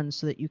some funds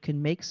so that you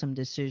can make some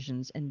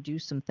decisions and do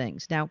some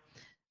things. Now,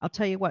 I'll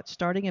tell you what,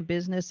 starting a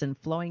business and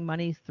flowing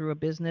money through a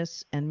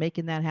business and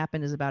making that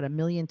happen is about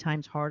 1,000,000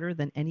 times harder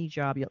than any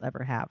job you'll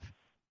ever have.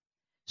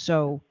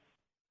 So,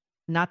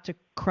 not to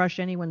crush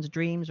anyone's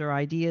dreams or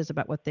ideas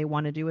about what they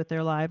want to do with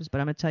their lives,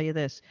 but I'm going to tell you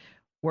this: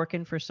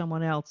 working for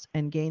someone else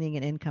and gaining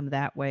an income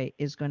that way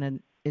is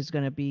going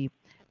to be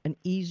an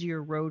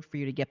easier road for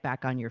you to get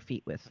back on your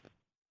feet with.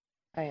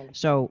 I understand.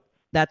 So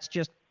that's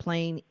just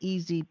plain,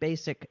 easy,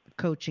 basic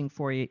coaching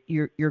for you.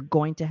 You're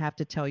going to have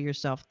to tell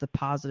yourself the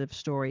positive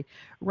story.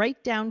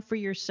 Write down for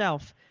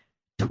yourself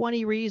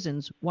 20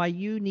 reasons why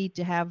you need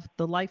to have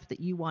the life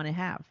that you want to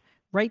have.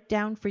 Write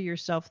down for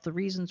yourself the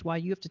reasons why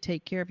you have to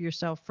take care of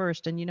yourself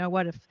first. And you know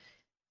what?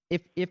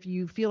 If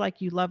you feel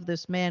like you love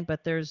this man,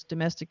 but there's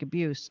domestic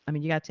abuse, I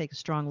mean, you got to take a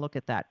strong look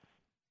at that.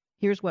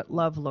 Here's what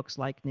love looks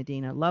like,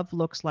 Nadina. Love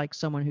looks like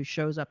someone who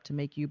shows up to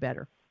make you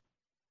better.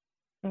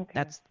 Okay.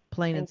 That's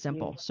plain and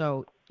simple.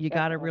 So you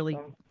got to really,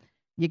 awesome.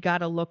 you got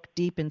to look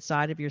deep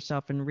inside of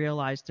yourself and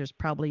realize there's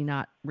probably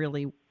not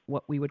really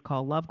what we would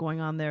call love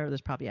going on there. There's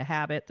probably a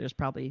habit. There's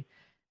probably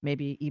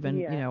maybe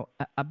even,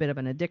 a bit of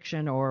an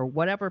addiction or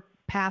whatever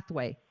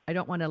pathway. I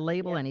don't want to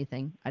label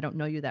anything. I don't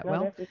know you that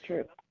well. That's the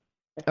truth.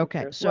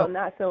 Okay. Truth. So well,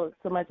 not so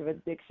much of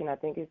addiction. I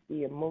think it's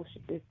the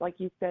emotion. It's like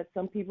you said,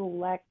 some people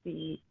lack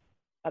the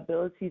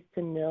abilities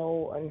to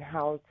know and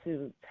how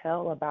to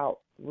tell about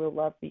real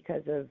love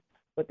because of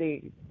what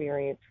they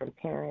experienced from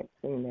parents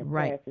and their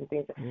past and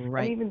things.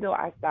 Right. And even though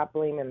I stopped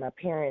blaming my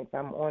parents,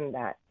 I'm on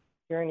that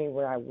journey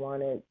where I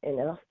wanted, and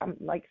I'm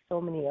like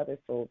so many other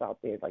souls out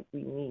there, like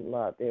we need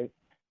love. There's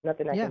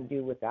nothing I can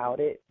do without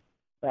it.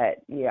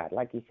 But yeah,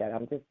 like you said,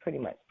 I'm just pretty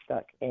much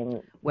stuck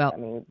in, well, I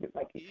mean,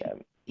 like you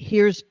said.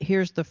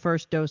 Here's the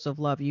first dose of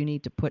love you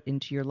need to put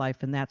into your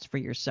life, and that's for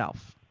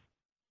yourself.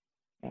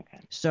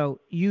 Okay.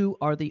 So you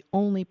are the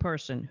only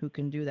person who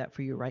can do that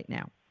for you right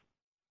now.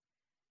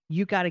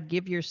 you got to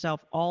give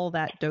yourself all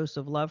that dose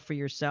of love for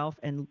yourself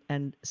and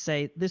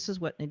say, this is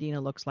what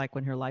Nadina looks like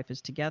when her life is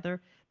together.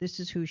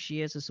 This is who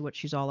she is. This is what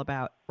she's all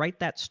about. Write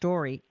that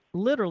story,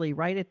 literally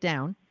write it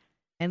down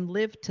and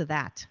live to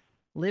that.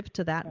 Live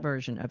to that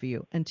version of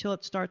you until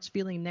it starts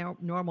feeling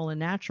normal and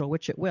natural,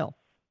 which it will.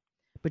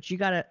 But you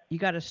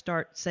gotta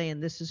start saying,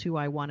 this is who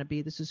I want to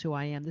be. This is who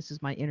I am. This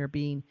is my inner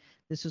being.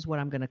 This is what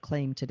I'm going to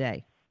claim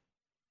today.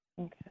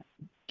 Okay.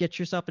 Get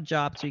yourself a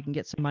job so you can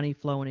get some money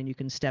flowing and you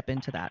can step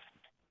into that.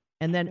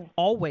 And then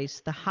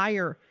always the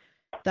higher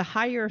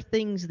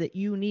things that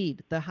you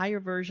need, the higher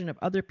version of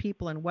other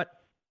people and what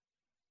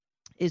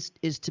is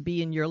to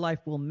be in your life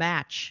will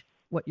match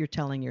what you're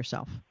telling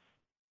yourself.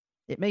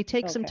 It may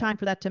take some time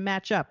for that to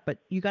match up, but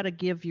you got to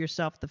give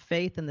yourself the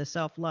faith and the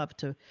self-love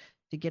to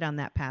get on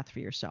that path for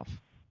yourself.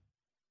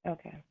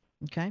 Okay.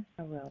 Okay?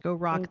 I will. Go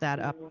rock Thank that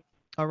you. up.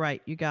 All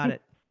right, you got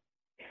it.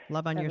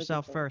 Love on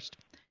yourself first.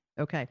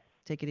 Okay,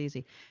 take it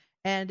easy.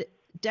 And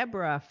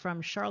Deborah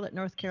from Charlotte,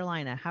 North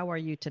Carolina, how are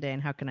you today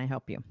and how can I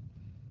help you?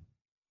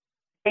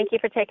 Thank you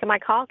for taking my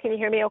call. Can you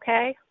hear me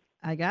okay?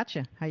 I got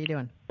you. How you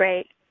doing?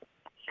 Great.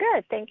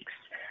 Good, thanks.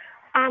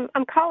 I'm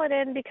calling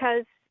in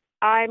because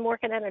I'm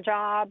working in a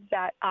job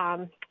that,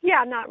 I'm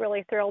not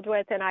really thrilled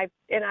with, and I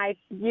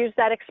use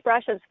that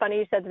expression. It's funny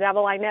you said the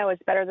devil I know is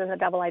better than the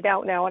devil I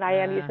don't know, and I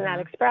am using that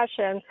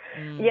expression.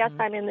 Mm-hmm. Yes,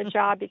 I'm in the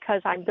job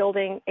because I'm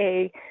building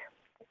a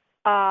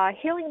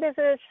healing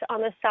business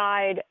on the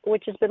side,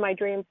 which has been my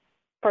dream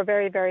for a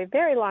very, very,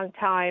 very long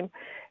time.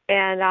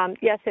 And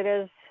yes, it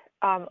is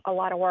a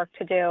lot of work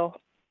to do,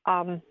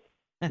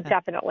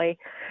 definitely.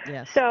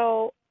 Yes.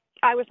 So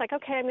I was like,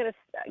 okay,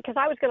 because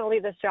I was going to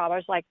leave this job. I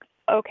was like,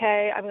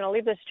 okay, I'm going to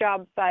leave this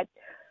job, but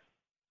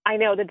I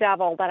know the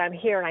devil that I'm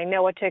here and I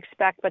know what to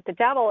expect. But the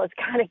devil is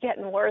kind of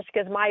getting worse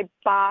because my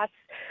boss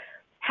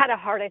had a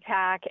heart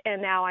attack,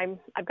 and now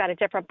I've got a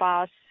different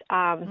boss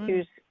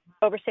who's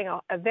overseeing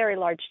a very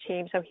large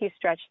team, so he's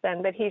stretched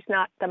thin, but he's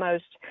not the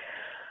most,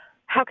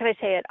 how can I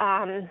say it,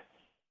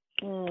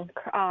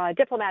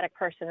 diplomatic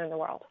person in the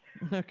world.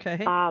 Okay.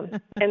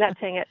 And that's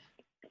saying it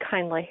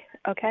kindly.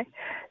 Okay.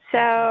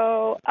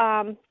 So,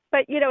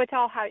 but it's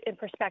all how in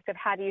perspective.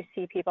 How do you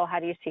see people? How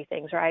do you see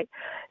things? Right.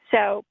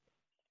 So,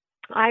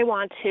 I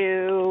want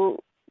to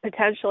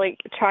potentially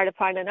try to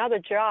find another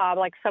job,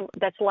 like some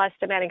that's less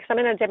demanding. Because I'm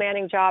in a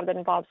demanding job that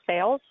involves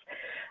sales,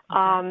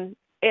 but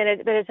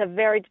it's a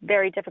very,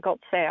 very difficult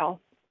sale.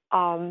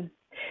 And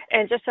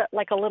just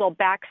like a little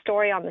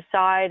backstory on the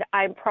side,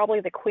 I'm probably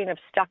the queen of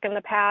stuck in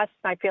the past.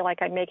 I feel like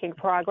I'm making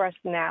progress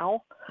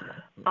now.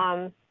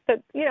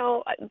 But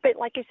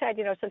like you said,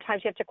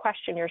 sometimes you have to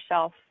question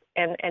yourself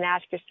and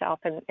ask yourself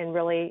and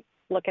really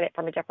look at it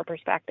from a different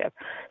perspective.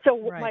 So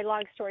My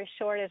long story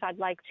short is I'd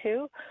like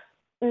to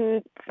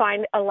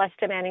find a less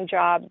demanding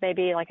job,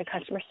 maybe like a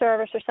customer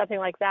service or something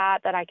like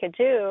that I could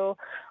do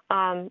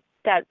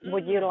that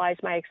would utilize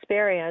my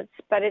experience.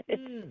 But it's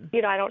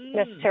I don't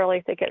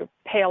necessarily think it would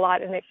pay a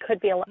lot, and it could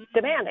be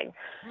demanding.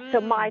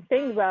 So my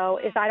thing, though,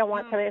 is I don't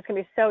want something that's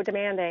going to be so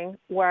demanding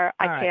where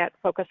I can't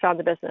focus on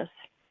the business.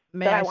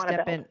 May I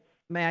step in?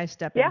 May I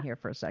step in here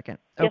for a second?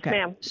 Okay.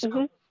 Yes,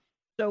 ma'am.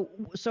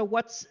 So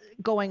what's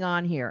going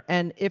on here?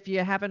 And if you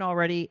haven't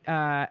already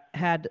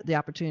had the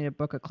opportunity to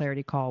book a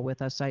clarity call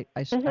with us, I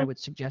would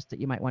suggest that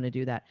you might want to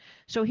do that.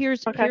 So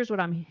here's what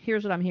I'm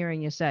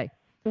hearing you say.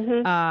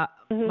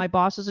 My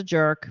boss is a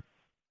jerk.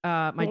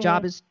 My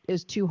job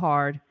is too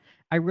hard.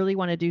 I really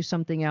want to do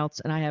something else,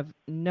 and I have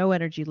no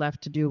energy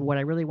left to do what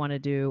I really want to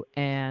do.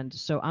 And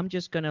so I'm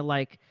just going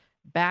to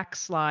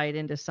backslide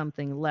into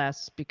something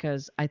less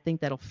because I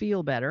think that'll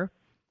feel better.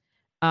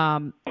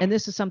 And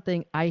this is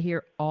something I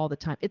hear all the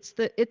time. It's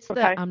the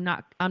I'm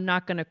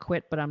not going to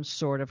quit, but I'm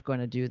sort of going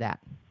to do that.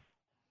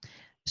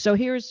 So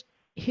here's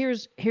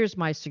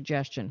my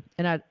suggestion,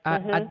 and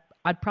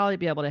I'd probably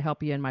be able to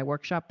help you in my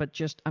workshop, but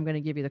I'm going to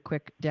give you the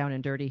quick down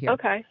and dirty here.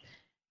 Okay.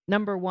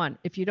 Number one,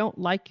 if you don't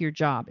like your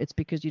job, it's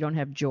because you don't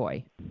have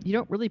joy. You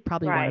don't really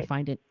probably want to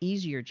find an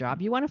easier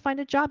job. You want to find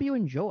a job you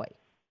enjoy.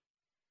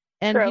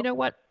 And you know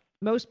what?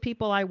 Most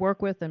people I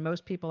work with and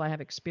most people I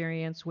have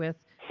experience with,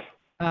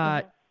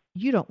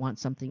 you don't want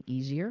something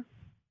easier.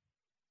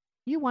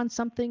 You want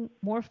something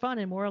more fun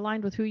and more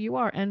aligned with who you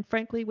are, and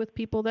frankly, with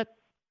people that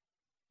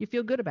you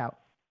feel good about.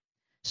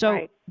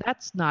 So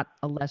that's not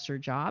a lesser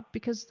job,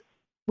 because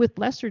with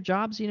lesser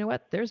jobs, you know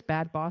what? There's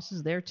bad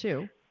bosses there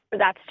too.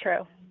 That's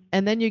true.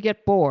 And then you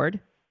get bored,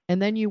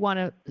 and then you want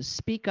to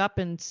speak up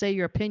and say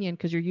your opinion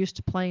because you're used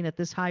to playing at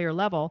this higher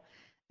level.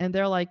 And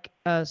they're like,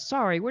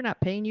 sorry, we're not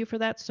paying you for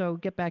that, so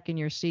get back in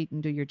your seat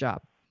and do your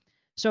job.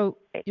 So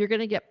you're going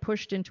to get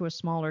pushed into a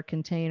smaller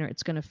container.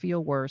 It's going to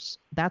feel worse.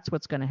 That's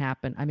what's going to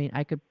happen. I mean,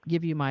 I could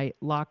give you my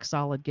lock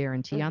solid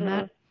guarantee on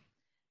that.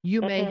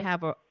 You may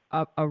have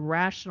a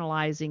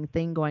rationalizing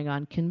thing going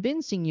on,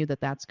 convincing you that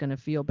that's going to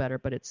feel better,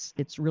 but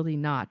it's really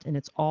not. And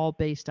it's all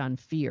based on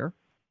fear.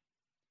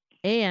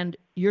 And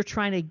you're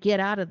trying to get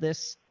out of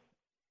this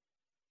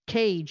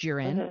cage you're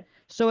in.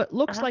 So it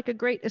looks like a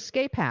great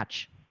escape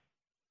hatch,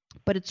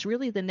 but it's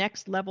really the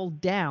next level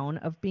down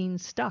of being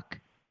stuck.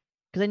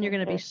 because then you're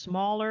going to be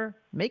smaller,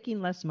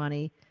 making less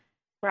money.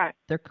 Right.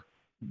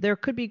 There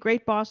could be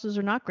great bosses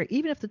or not great.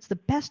 Even if it's the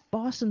best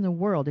boss in the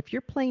world, if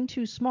you're playing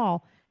too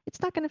small,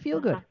 it's not going to feel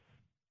good.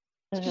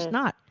 It's just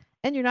not.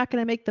 And you're not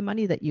going to make the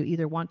money that you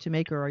either want to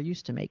make or are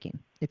used to making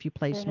if you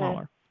play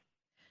smaller.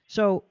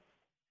 So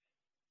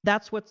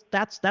that's what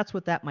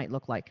that might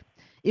look like.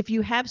 If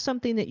you have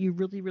something that you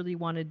really, really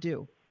want to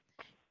do,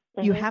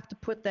 you have to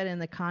put that in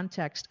the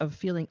context of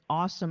feeling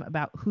awesome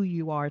about who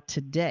you are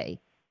today.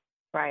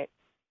 Right.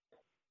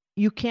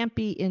 You can't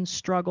be in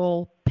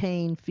struggle,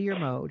 pain, fear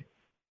mode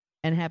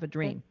and have a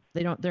dream.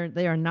 They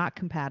are not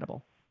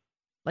compatible.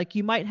 Like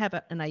you might have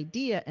an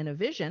idea and a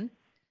vision,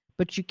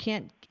 but you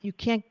can't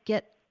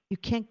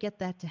get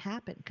that to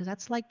happen, because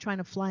that's like trying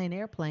to fly an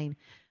airplane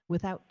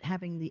without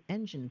having the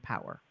engine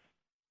power.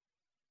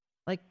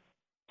 Like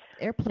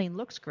airplane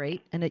looks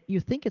great and you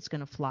think it's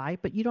going to fly,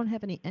 but you don't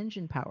have any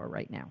engine power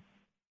right now.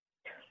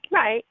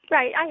 Right.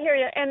 I hear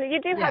you. And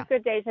you do have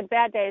good days and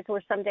bad days,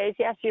 where some days,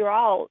 yes, you're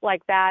all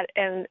like that,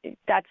 and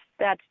that's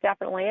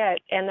definitely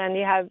it. And then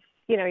you have,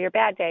 your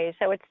bad days.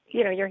 So it's,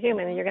 you're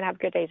human, and you're going to have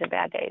good days and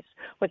bad days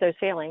with those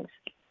feelings.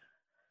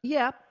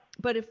 Yeah.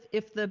 But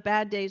if the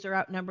bad days are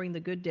outnumbering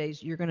the good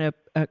days, you're going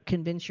to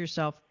convince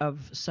yourself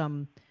of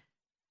some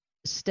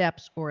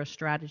steps or a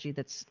strategy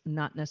that's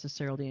not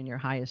necessarily in your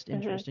highest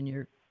interest, and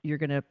you're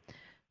going to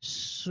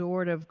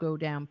sort of go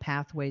down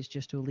pathways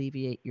just to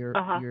alleviate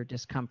your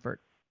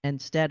discomfort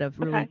instead of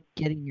really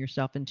getting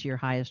yourself into your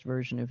highest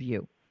version of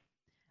you.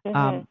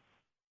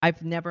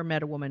 I've never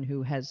met a woman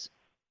who has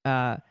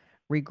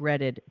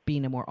regretted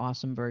being a more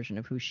awesome version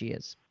of who she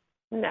is.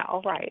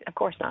 No, right. Of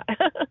course not.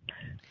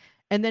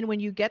 And then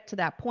when you get to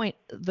that point,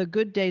 the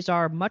good days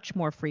are much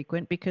more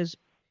frequent because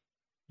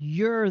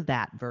you're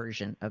that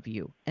version of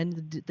you.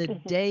 And the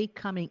day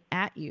coming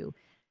at you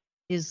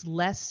is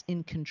less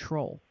in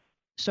control.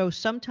 So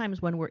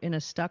sometimes when we're in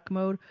a stuck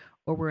mode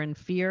or we're in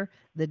fear,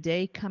 the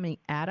day coming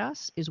at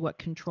us is what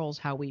controls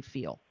how we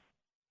feel.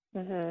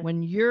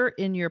 When you're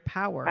in your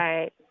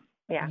power,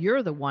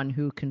 you're the one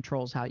who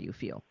controls how you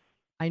feel.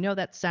 I know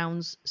that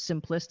sounds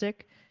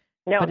simplistic.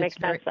 No, it makes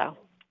sense though.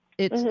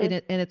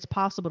 It's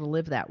possible to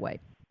live that way.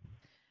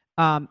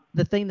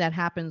 The thing that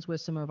happens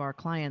with some of our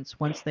clients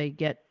once they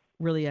get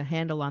really a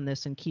handle on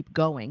this and keep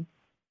going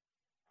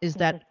is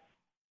that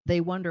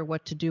they wonder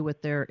what to do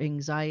with their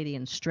anxiety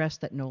and stress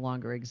that no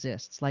longer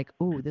exists. Like,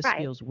 oh, this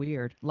feels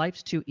weird.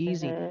 Life's too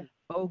easy.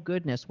 Oh,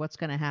 goodness, what's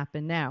going to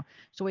happen now?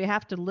 So we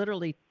have to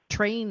literally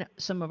train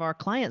some of our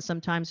clients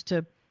sometimes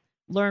to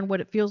learn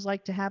what it feels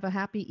like to have a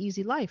happy,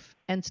 easy life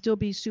and still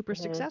be super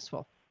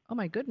successful. Oh,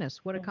 my goodness,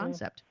 what a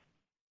concept.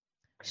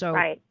 So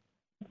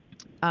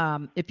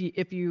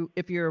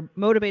if you're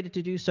motivated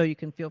to do so, you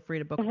can feel free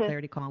to book a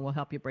clarity call, and we'll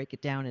help you break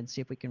it down and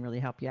see if we can really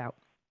help you out.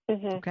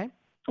 Okay.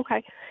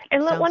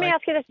 And let me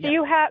ask you this: do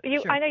you have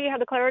Sure. I know you have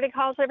the clarity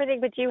calls and everything,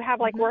 but do you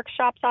have like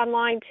workshops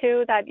online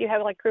too? That you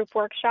have like group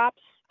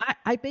workshops?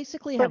 I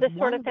basically have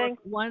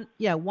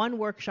one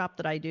workshop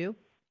that I do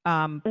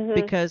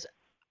because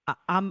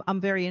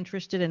I'm very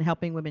interested in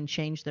helping women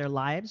change their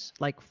lives.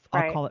 Like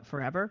I'll call it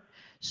forever.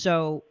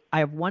 So I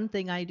have one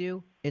thing I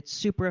do. It's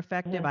super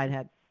effective. I've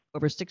had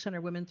over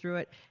 600 women through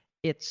it.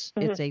 It's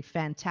a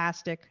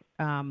fantastic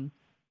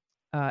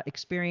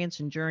experience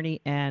and journey.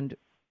 And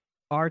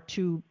our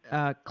two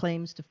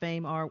claims to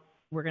fame are: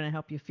 we're going to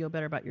help you feel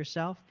better about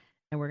yourself,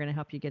 and we're going to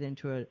help you get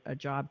into a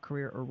job,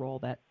 career, or role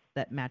that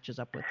matches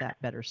up with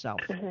that better self.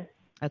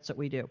 That's what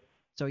we do.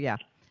 So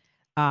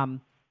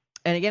and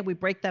again, we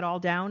break that all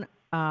down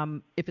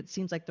if it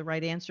seems like the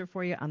right answer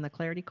for you on the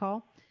clarity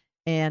call,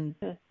 and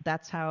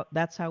that's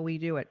how we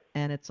do it.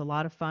 And it's a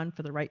lot of fun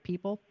for the right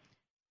people.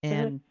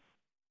 And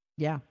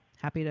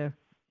happy to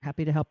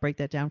help break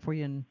that down for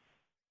you and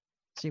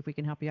see if we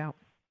can help you out.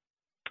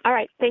 All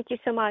right. Thank you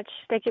so much.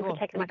 Thank you for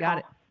taking my call. Got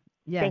it.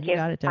 Yeah, you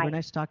got it, Deborah. Bye.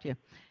 Nice to talk to you.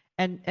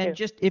 And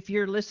just if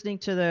you're listening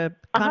to the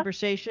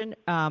conversation,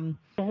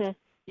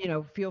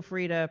 feel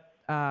free to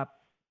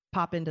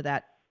pop into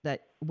that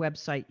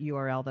website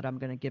URL that I'm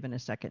going to give in a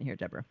second here,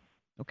 Deborah.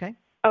 Okay?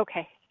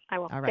 Okay. I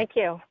will. All right. Thank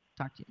you.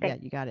 Talk to you. Yeah,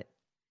 you got it.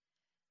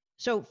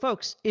 So,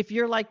 folks, if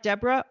you're like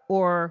Deborah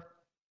or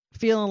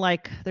feeling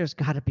like there's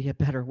got to be a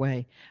better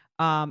way,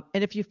 and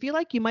if you feel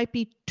like you might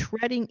be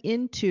treading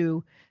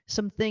into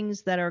some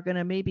things that are going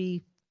to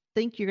maybe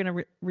think you're going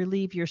to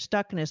relieve your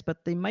stuckness,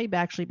 but they might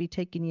actually be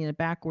taking you in a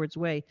backwards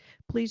way,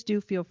 please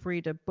do feel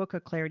free to book a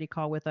clarity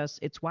call with us.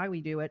 It's why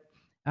we do it,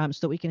 so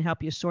that we can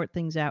help you sort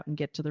things out and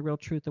get to the real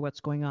truth of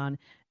what's going on.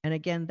 And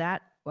again,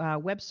 that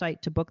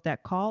website to book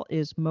that call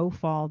is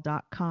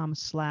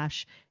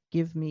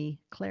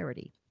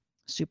mofall.com/givemeclarity.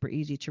 Super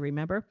easy to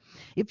remember.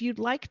 If you'd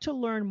like to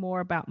learn more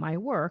about my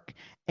work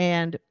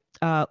and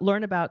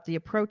learn about the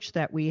approach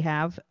that we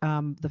have,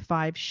 the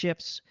 5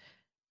 shifts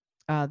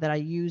that I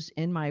use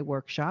in my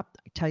workshop,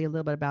 I tell you a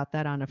little bit about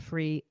that on a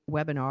free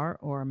webinar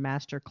or a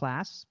master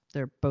class.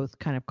 They're both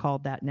kind of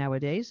called that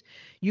nowadays.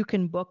 You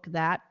can book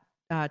that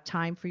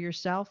time for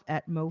yourself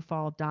at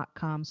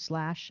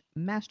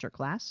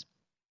mofall.com/masterclass.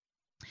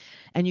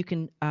 And you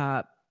can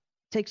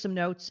take some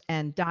notes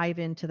and dive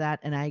into that,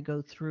 and I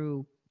go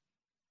through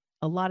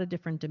a lot of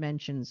different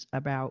dimensions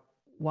about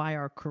why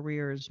our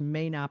careers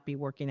may not be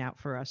working out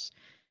for us.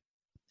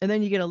 And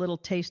then you get a little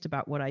taste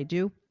about what I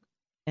do.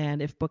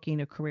 And if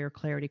booking a career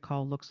clarity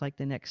call looks like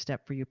the next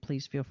step for you,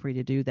 please feel free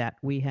to do that.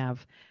 We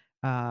have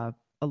a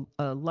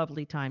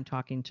lovely time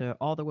talking to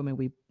all the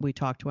women we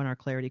talk to on our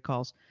clarity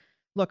calls.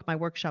 Look, my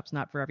workshop's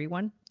not for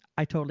everyone.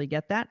 I totally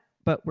get that,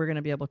 but we're going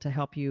to be able to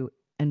help you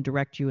and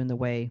direct you in the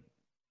way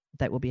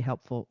that will be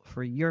helpful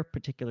for your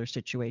particular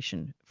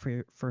situation,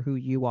 for who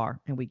you are.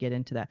 And we get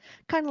into that.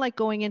 Kind of like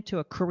going into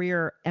a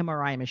career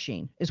MRI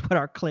machine is what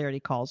our clarity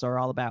calls are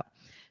all about.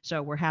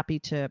 So we're happy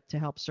to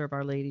help serve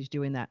our ladies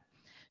doing that.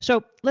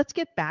 So let's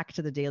get back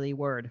to the daily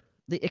word,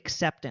 the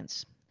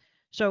acceptance.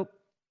 So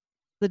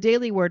the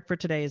daily word for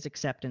today is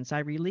acceptance. I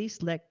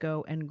release, let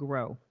go, and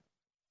grow.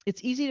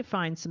 It's easy to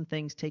find some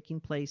things taking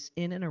place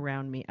in and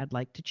around me I'd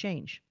like to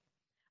change.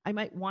 I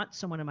might want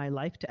someone in my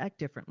life to act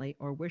differently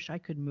or wish I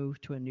could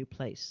move to a new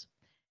place.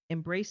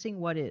 Embracing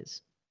what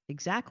is,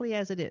 exactly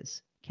as it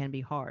is, can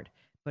be hard,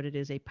 but it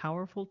is a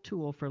powerful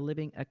tool for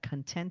living a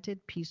contented,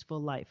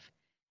 peaceful life.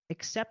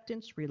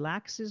 Acceptance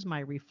relaxes my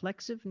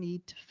reflexive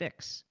need to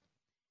fix.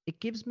 It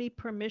gives me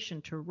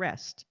permission to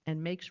rest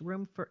and makes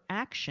room for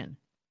action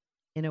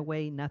in a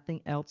way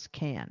nothing else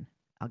can.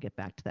 I'll get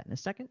back to that in a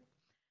second.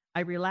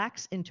 I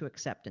relax into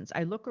acceptance.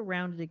 I look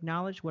around and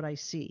acknowledge what I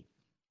see,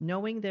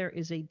 knowing there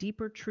is a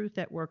deeper truth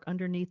at work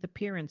underneath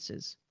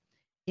appearances.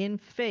 In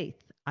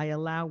faith, I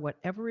allow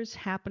whatever is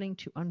happening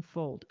to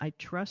unfold. I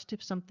trust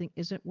if something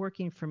isn't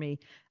working for me,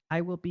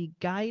 I will be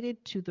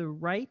guided to the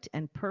right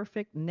and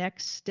perfect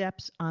next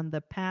steps on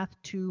the path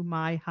to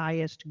my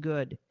highest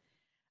good.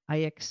 I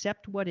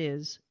accept what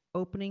is,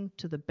 opening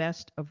to the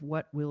best of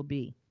what will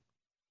be.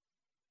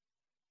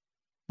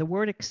 The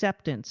word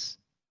acceptance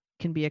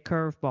can be a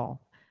curveball,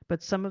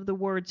 but some of the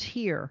words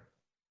here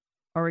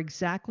are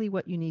exactly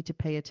what you need to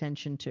pay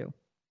attention to.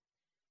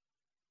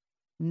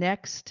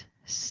 Next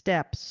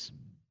steps,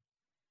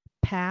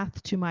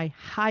 path to my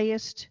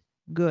highest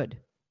good.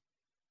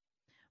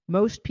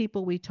 Most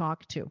people we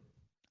talk to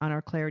on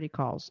our clarity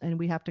calls, and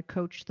we have to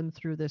coach them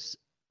through this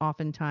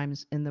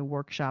oftentimes in the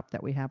workshop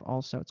that we have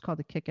also. It's called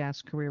the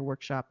Kick-Ass Career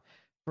Workshop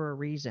for a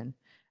reason,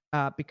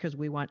 because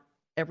we want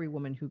every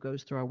woman who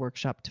goes through our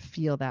workshop to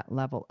feel that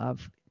level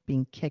of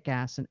being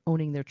kick-ass and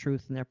owning their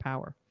truth and their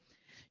power.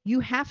 You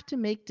have to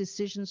make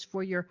decisions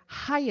for your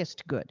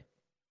highest good,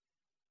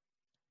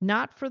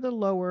 not for the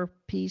lower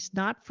piece,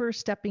 not for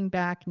stepping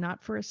back,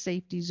 not for a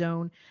safety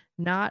zone,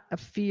 not a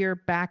fear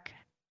back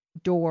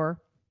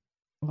door.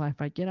 Well,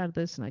 if I get out of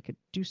this and I could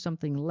do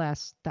something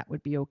less, that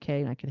would be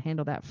okay, and I could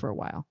handle that for a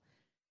while.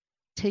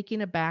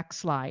 Taking a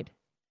backslide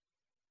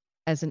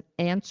as an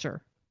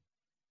answer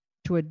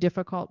to a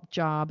difficult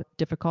job,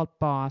 difficult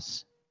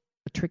boss,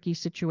 a tricky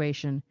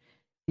situation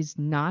is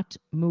not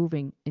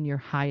moving in your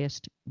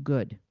highest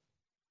good.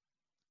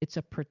 It's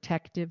a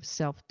protective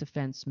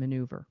self-defense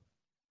maneuver.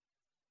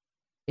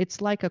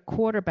 It's like a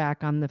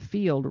quarterback on the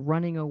field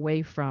running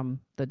away from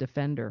the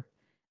defender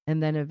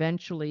and then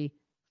eventually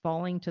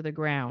falling to the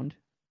ground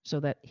so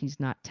that he's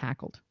not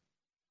tackled.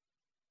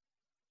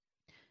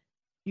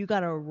 You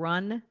got to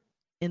run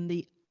in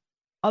the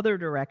other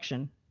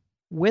direction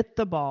with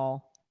the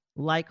ball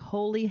like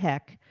holy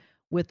heck,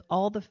 with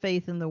all the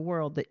faith in the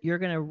world that you're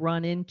going to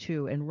run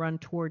into and run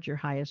towards your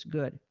highest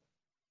good.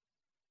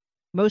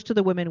 Most of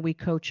the women we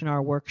coach in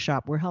our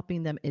workshop, we're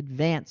helping them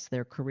advance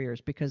their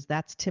careers, because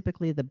that's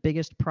typically the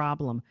biggest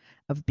problem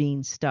of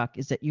being stuck,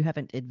 is that you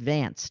haven't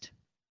advanced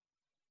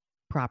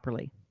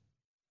properly.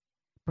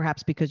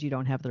 Perhaps because you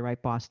don't have the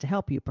right boss to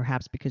help you,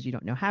 perhaps because you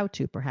don't know how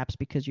to, perhaps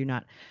because you're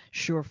not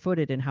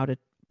sure-footed in how to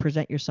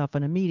present yourself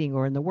in a meeting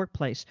or in the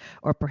workplace,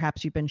 or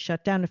perhaps you've been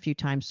shut down a few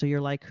times, so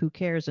you're like, who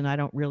cares, and I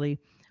don't really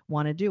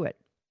want to do it.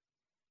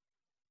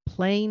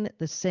 Playing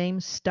the same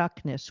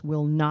stuckness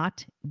will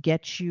not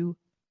get you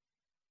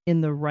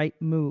in the right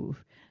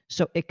move.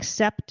 So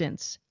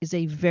acceptance is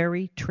a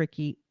very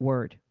tricky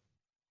word.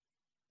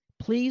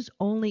 Please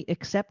only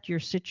accept your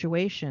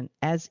situation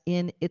as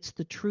in it's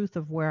the truth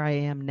of where I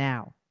am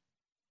now.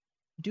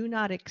 Do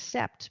not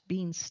accept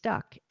being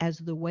stuck as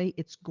the way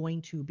it's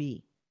going to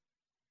be.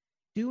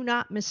 Do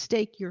not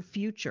mistake your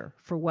future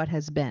for what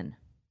has been.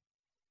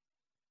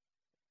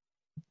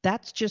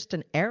 That's just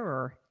an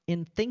error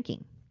in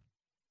thinking,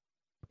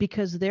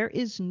 because there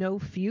is no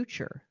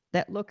future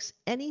that looks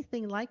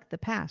anything like the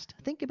past.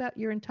 Think about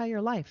your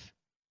entire life.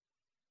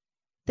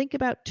 Think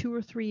about 2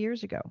 or 3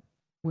 years ago.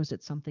 Was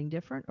it something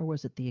different, or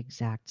was it the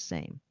exact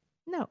same?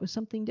 No, it was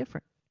something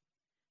different.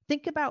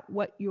 Think about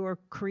what your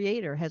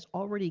Creator has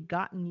already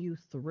gotten you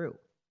through.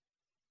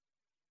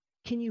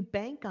 Can you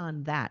bank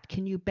on that?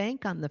 Can you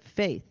bank on the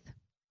faith?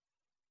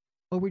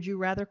 Or would you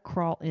rather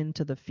crawl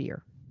into the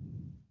fear?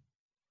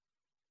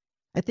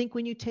 I think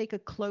when you take a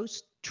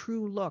close,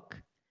 true look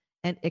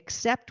and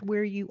accept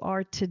where you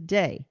are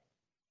today,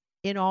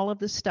 in all of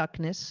the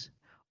stuckness,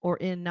 or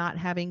in not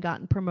having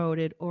gotten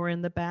promoted, or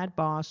in the bad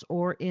boss,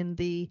 or in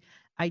the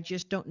I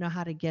just don't know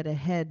how to get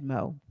ahead,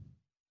 Mo.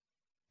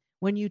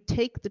 When you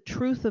take the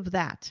truth of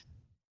that,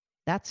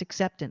 that's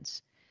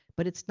acceptance.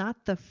 But it's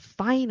not the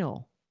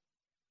final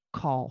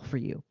call for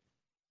you.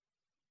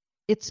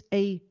 It's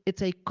a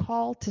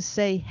call to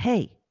say,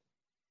 hey,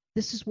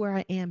 this is where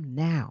I am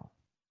now,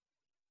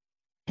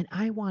 and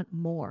I want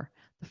more.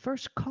 The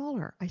first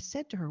caller, I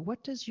said to her,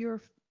 what does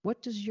your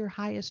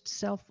highest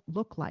self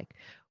look like?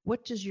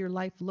 What does your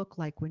life look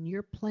like when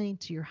you're playing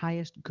to your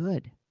highest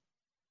good?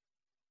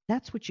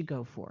 That's what you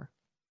go for.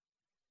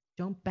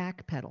 Don't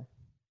backpedal.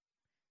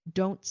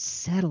 Don't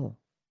settle.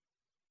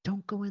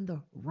 Don't go in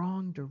the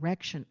wrong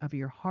direction of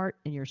your heart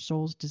and your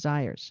soul's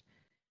desires.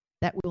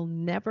 That will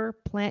never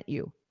plant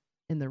you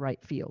in the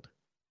right field.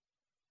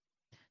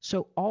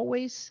 So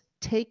always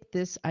take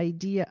this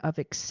idea of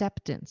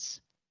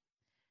acceptance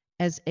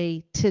as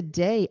a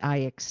today I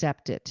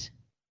accept it,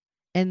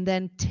 and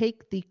then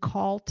take the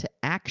call to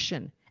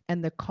action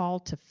and the call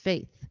to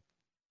faith.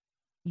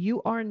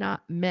 You are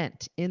not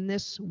meant in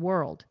this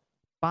world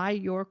by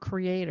your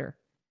Creator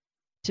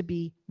to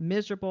be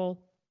miserable,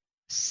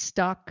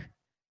 stuck,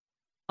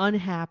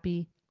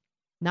 unhappy,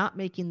 not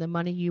making the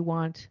money you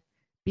want,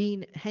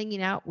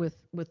 hanging out with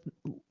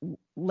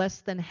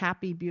less than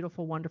happy,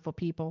 beautiful, wonderful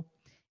people.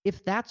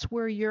 If that's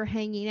where you're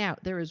hanging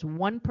out, there is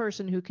one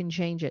person who can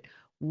change it,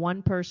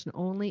 one person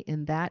only,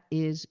 and that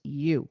is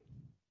you.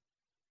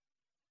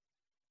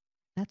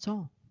 That's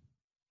all.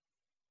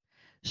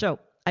 So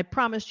I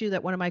promised you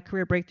that one of my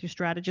career breakthrough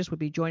strategists would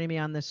be joining me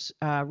on this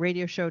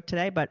radio show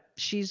today, but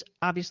she's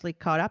obviously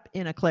caught up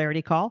in a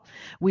clarity call.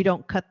 We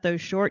don't cut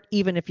those short,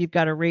 even if you've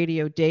got a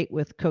radio date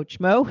with Coach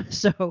Mo.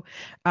 So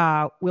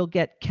we'll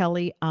get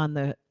Kelly on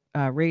the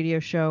radio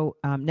show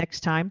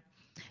next time,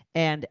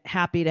 and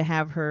happy to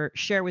have her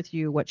share with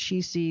you what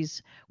she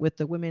sees with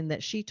the women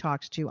that she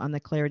talks to on the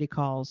clarity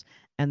calls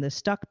and the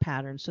stuck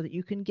pattern, so that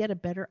you can get a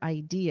better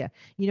idea.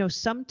 You know,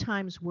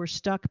 sometimes we're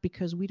stuck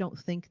because we don't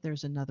think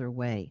there's another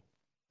way.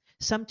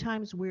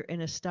 Sometimes we're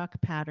in a stuck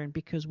pattern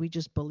because we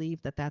just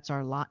believe that that's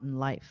our lot in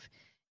life.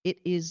 It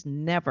is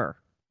never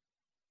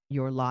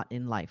your lot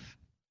in life.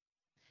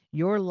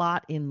 Your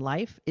lot in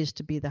life is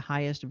to be the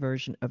highest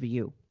version of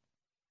you.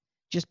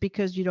 Just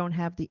because you don't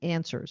have the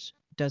answers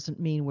doesn't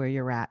mean where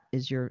you're at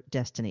is your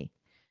destiny.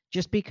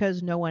 Just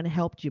because no one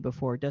helped you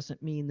before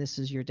doesn't mean this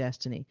is your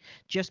destiny.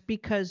 Just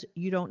because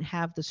you don't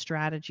have the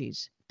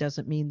strategies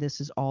doesn't mean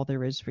this is all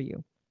there is for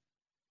you.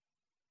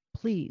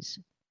 Please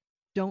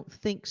don't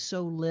think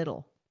so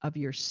little of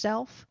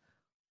yourself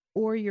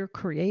or your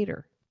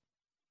Creator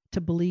to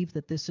believe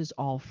that this is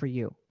all for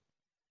you.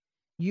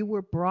 You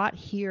were brought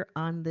here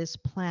on this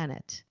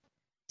planet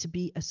to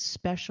be a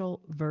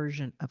special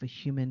version of a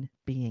human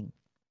being.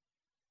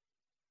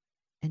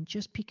 And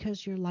just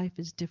because your life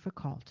is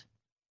difficult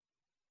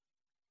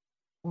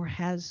or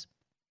has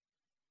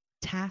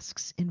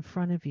tasks in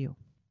front of you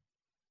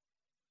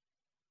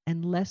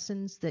and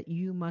lessons that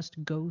you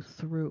must go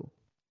through,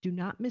 do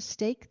not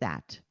mistake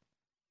that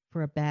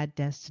for a bad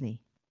destiny.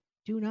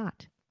 Do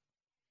not.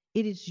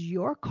 It is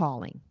your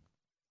calling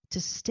to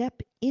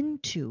step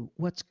into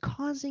what's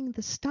causing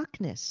the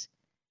stuckness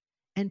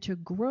and to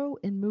grow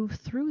and move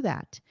through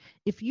that.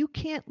 If you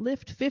can't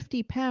lift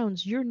 50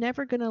 pounds, you're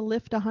never going to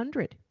lift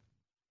 100.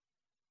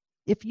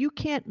 If you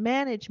can't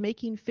manage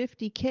making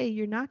 50K,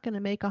 you're not going to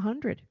make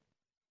 100.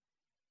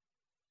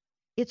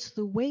 It's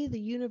the way the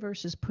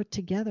universe is put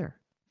together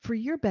for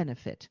your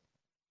benefit.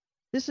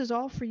 This is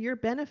all for your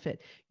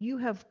benefit. You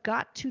have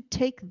got to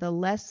take the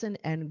lesson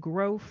and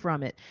grow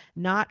from it,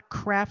 not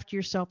craft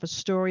yourself a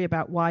story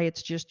about why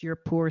it's just your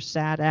poor,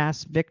 sad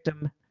ass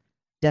victim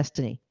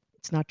destiny.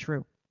 It's not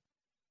true.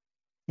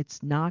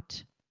 It's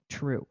not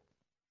true.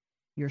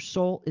 Your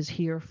soul is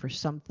here for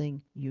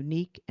something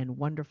unique and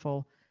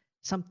wonderful,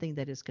 something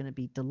that is going to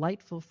be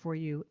delightful for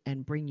you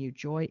and bring you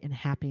joy and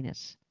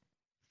happiness.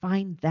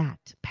 Find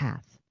that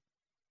path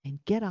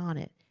and get on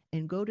it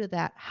and go to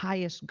that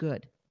highest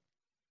good.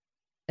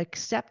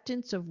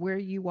 Acceptance of where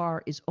you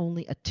are is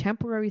only a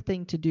temporary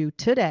thing to do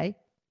today,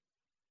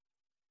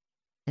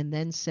 and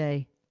then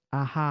say,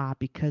 aha,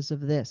 because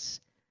of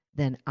this,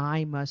 then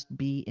I must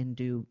be and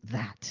do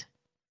that.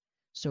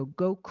 So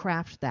go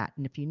craft that.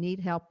 And if you need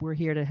help, we're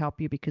here to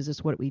help you, because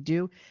it's what we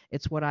do.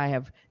 It's what I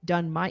have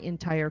done my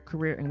entire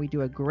career, and we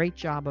do a great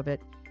job of it.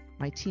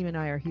 My team and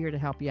I are here to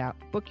help you out.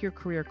 Book your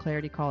career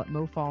clarity call at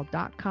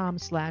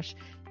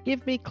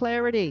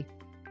mofall.com/give-me-clarity.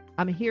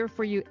 I'm here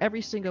for you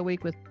every single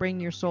week with Bring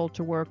Your Soul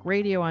to Work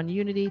radio on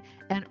Unity,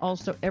 and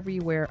also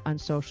everywhere on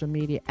social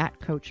media at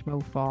Coach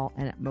Mo Fall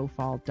and at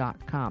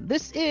mofall.com.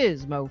 This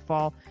is Mo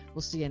Fall.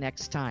 We'll see you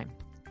next time.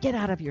 Get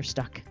out of your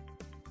stuck.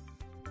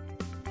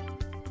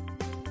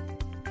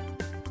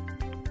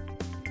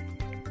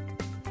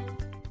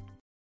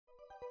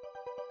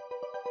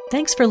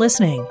 Thanks for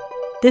listening.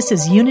 This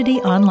is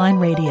Unity Online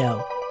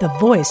Radio, the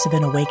voice of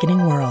an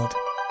awakening world.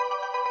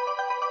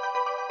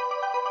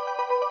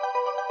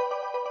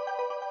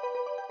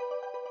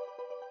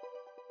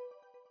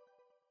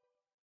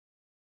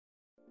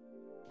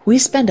 We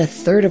spend a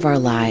third of our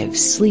lives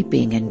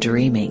sleeping and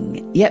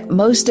dreaming, yet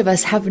most of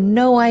us have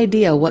no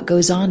idea what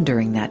goes on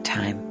during that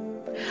time.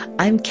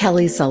 I'm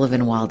Kelly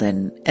Sullivan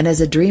Walden, and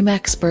as a dream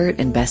expert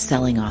and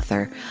best-selling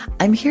author,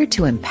 I'm here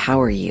to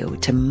empower you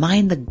to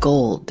mine the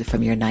gold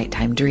from your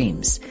nighttime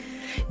dreams.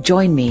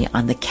 Join me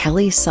on the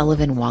Kelly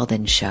Sullivan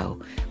Walden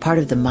Show, part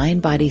of the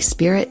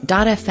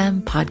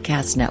MindBodySpirit.fm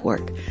podcast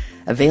network,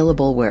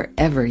 available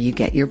wherever you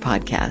get your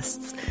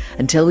podcasts.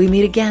 Until we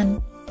meet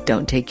again,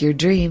 don't take your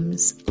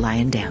dreams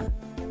lying down.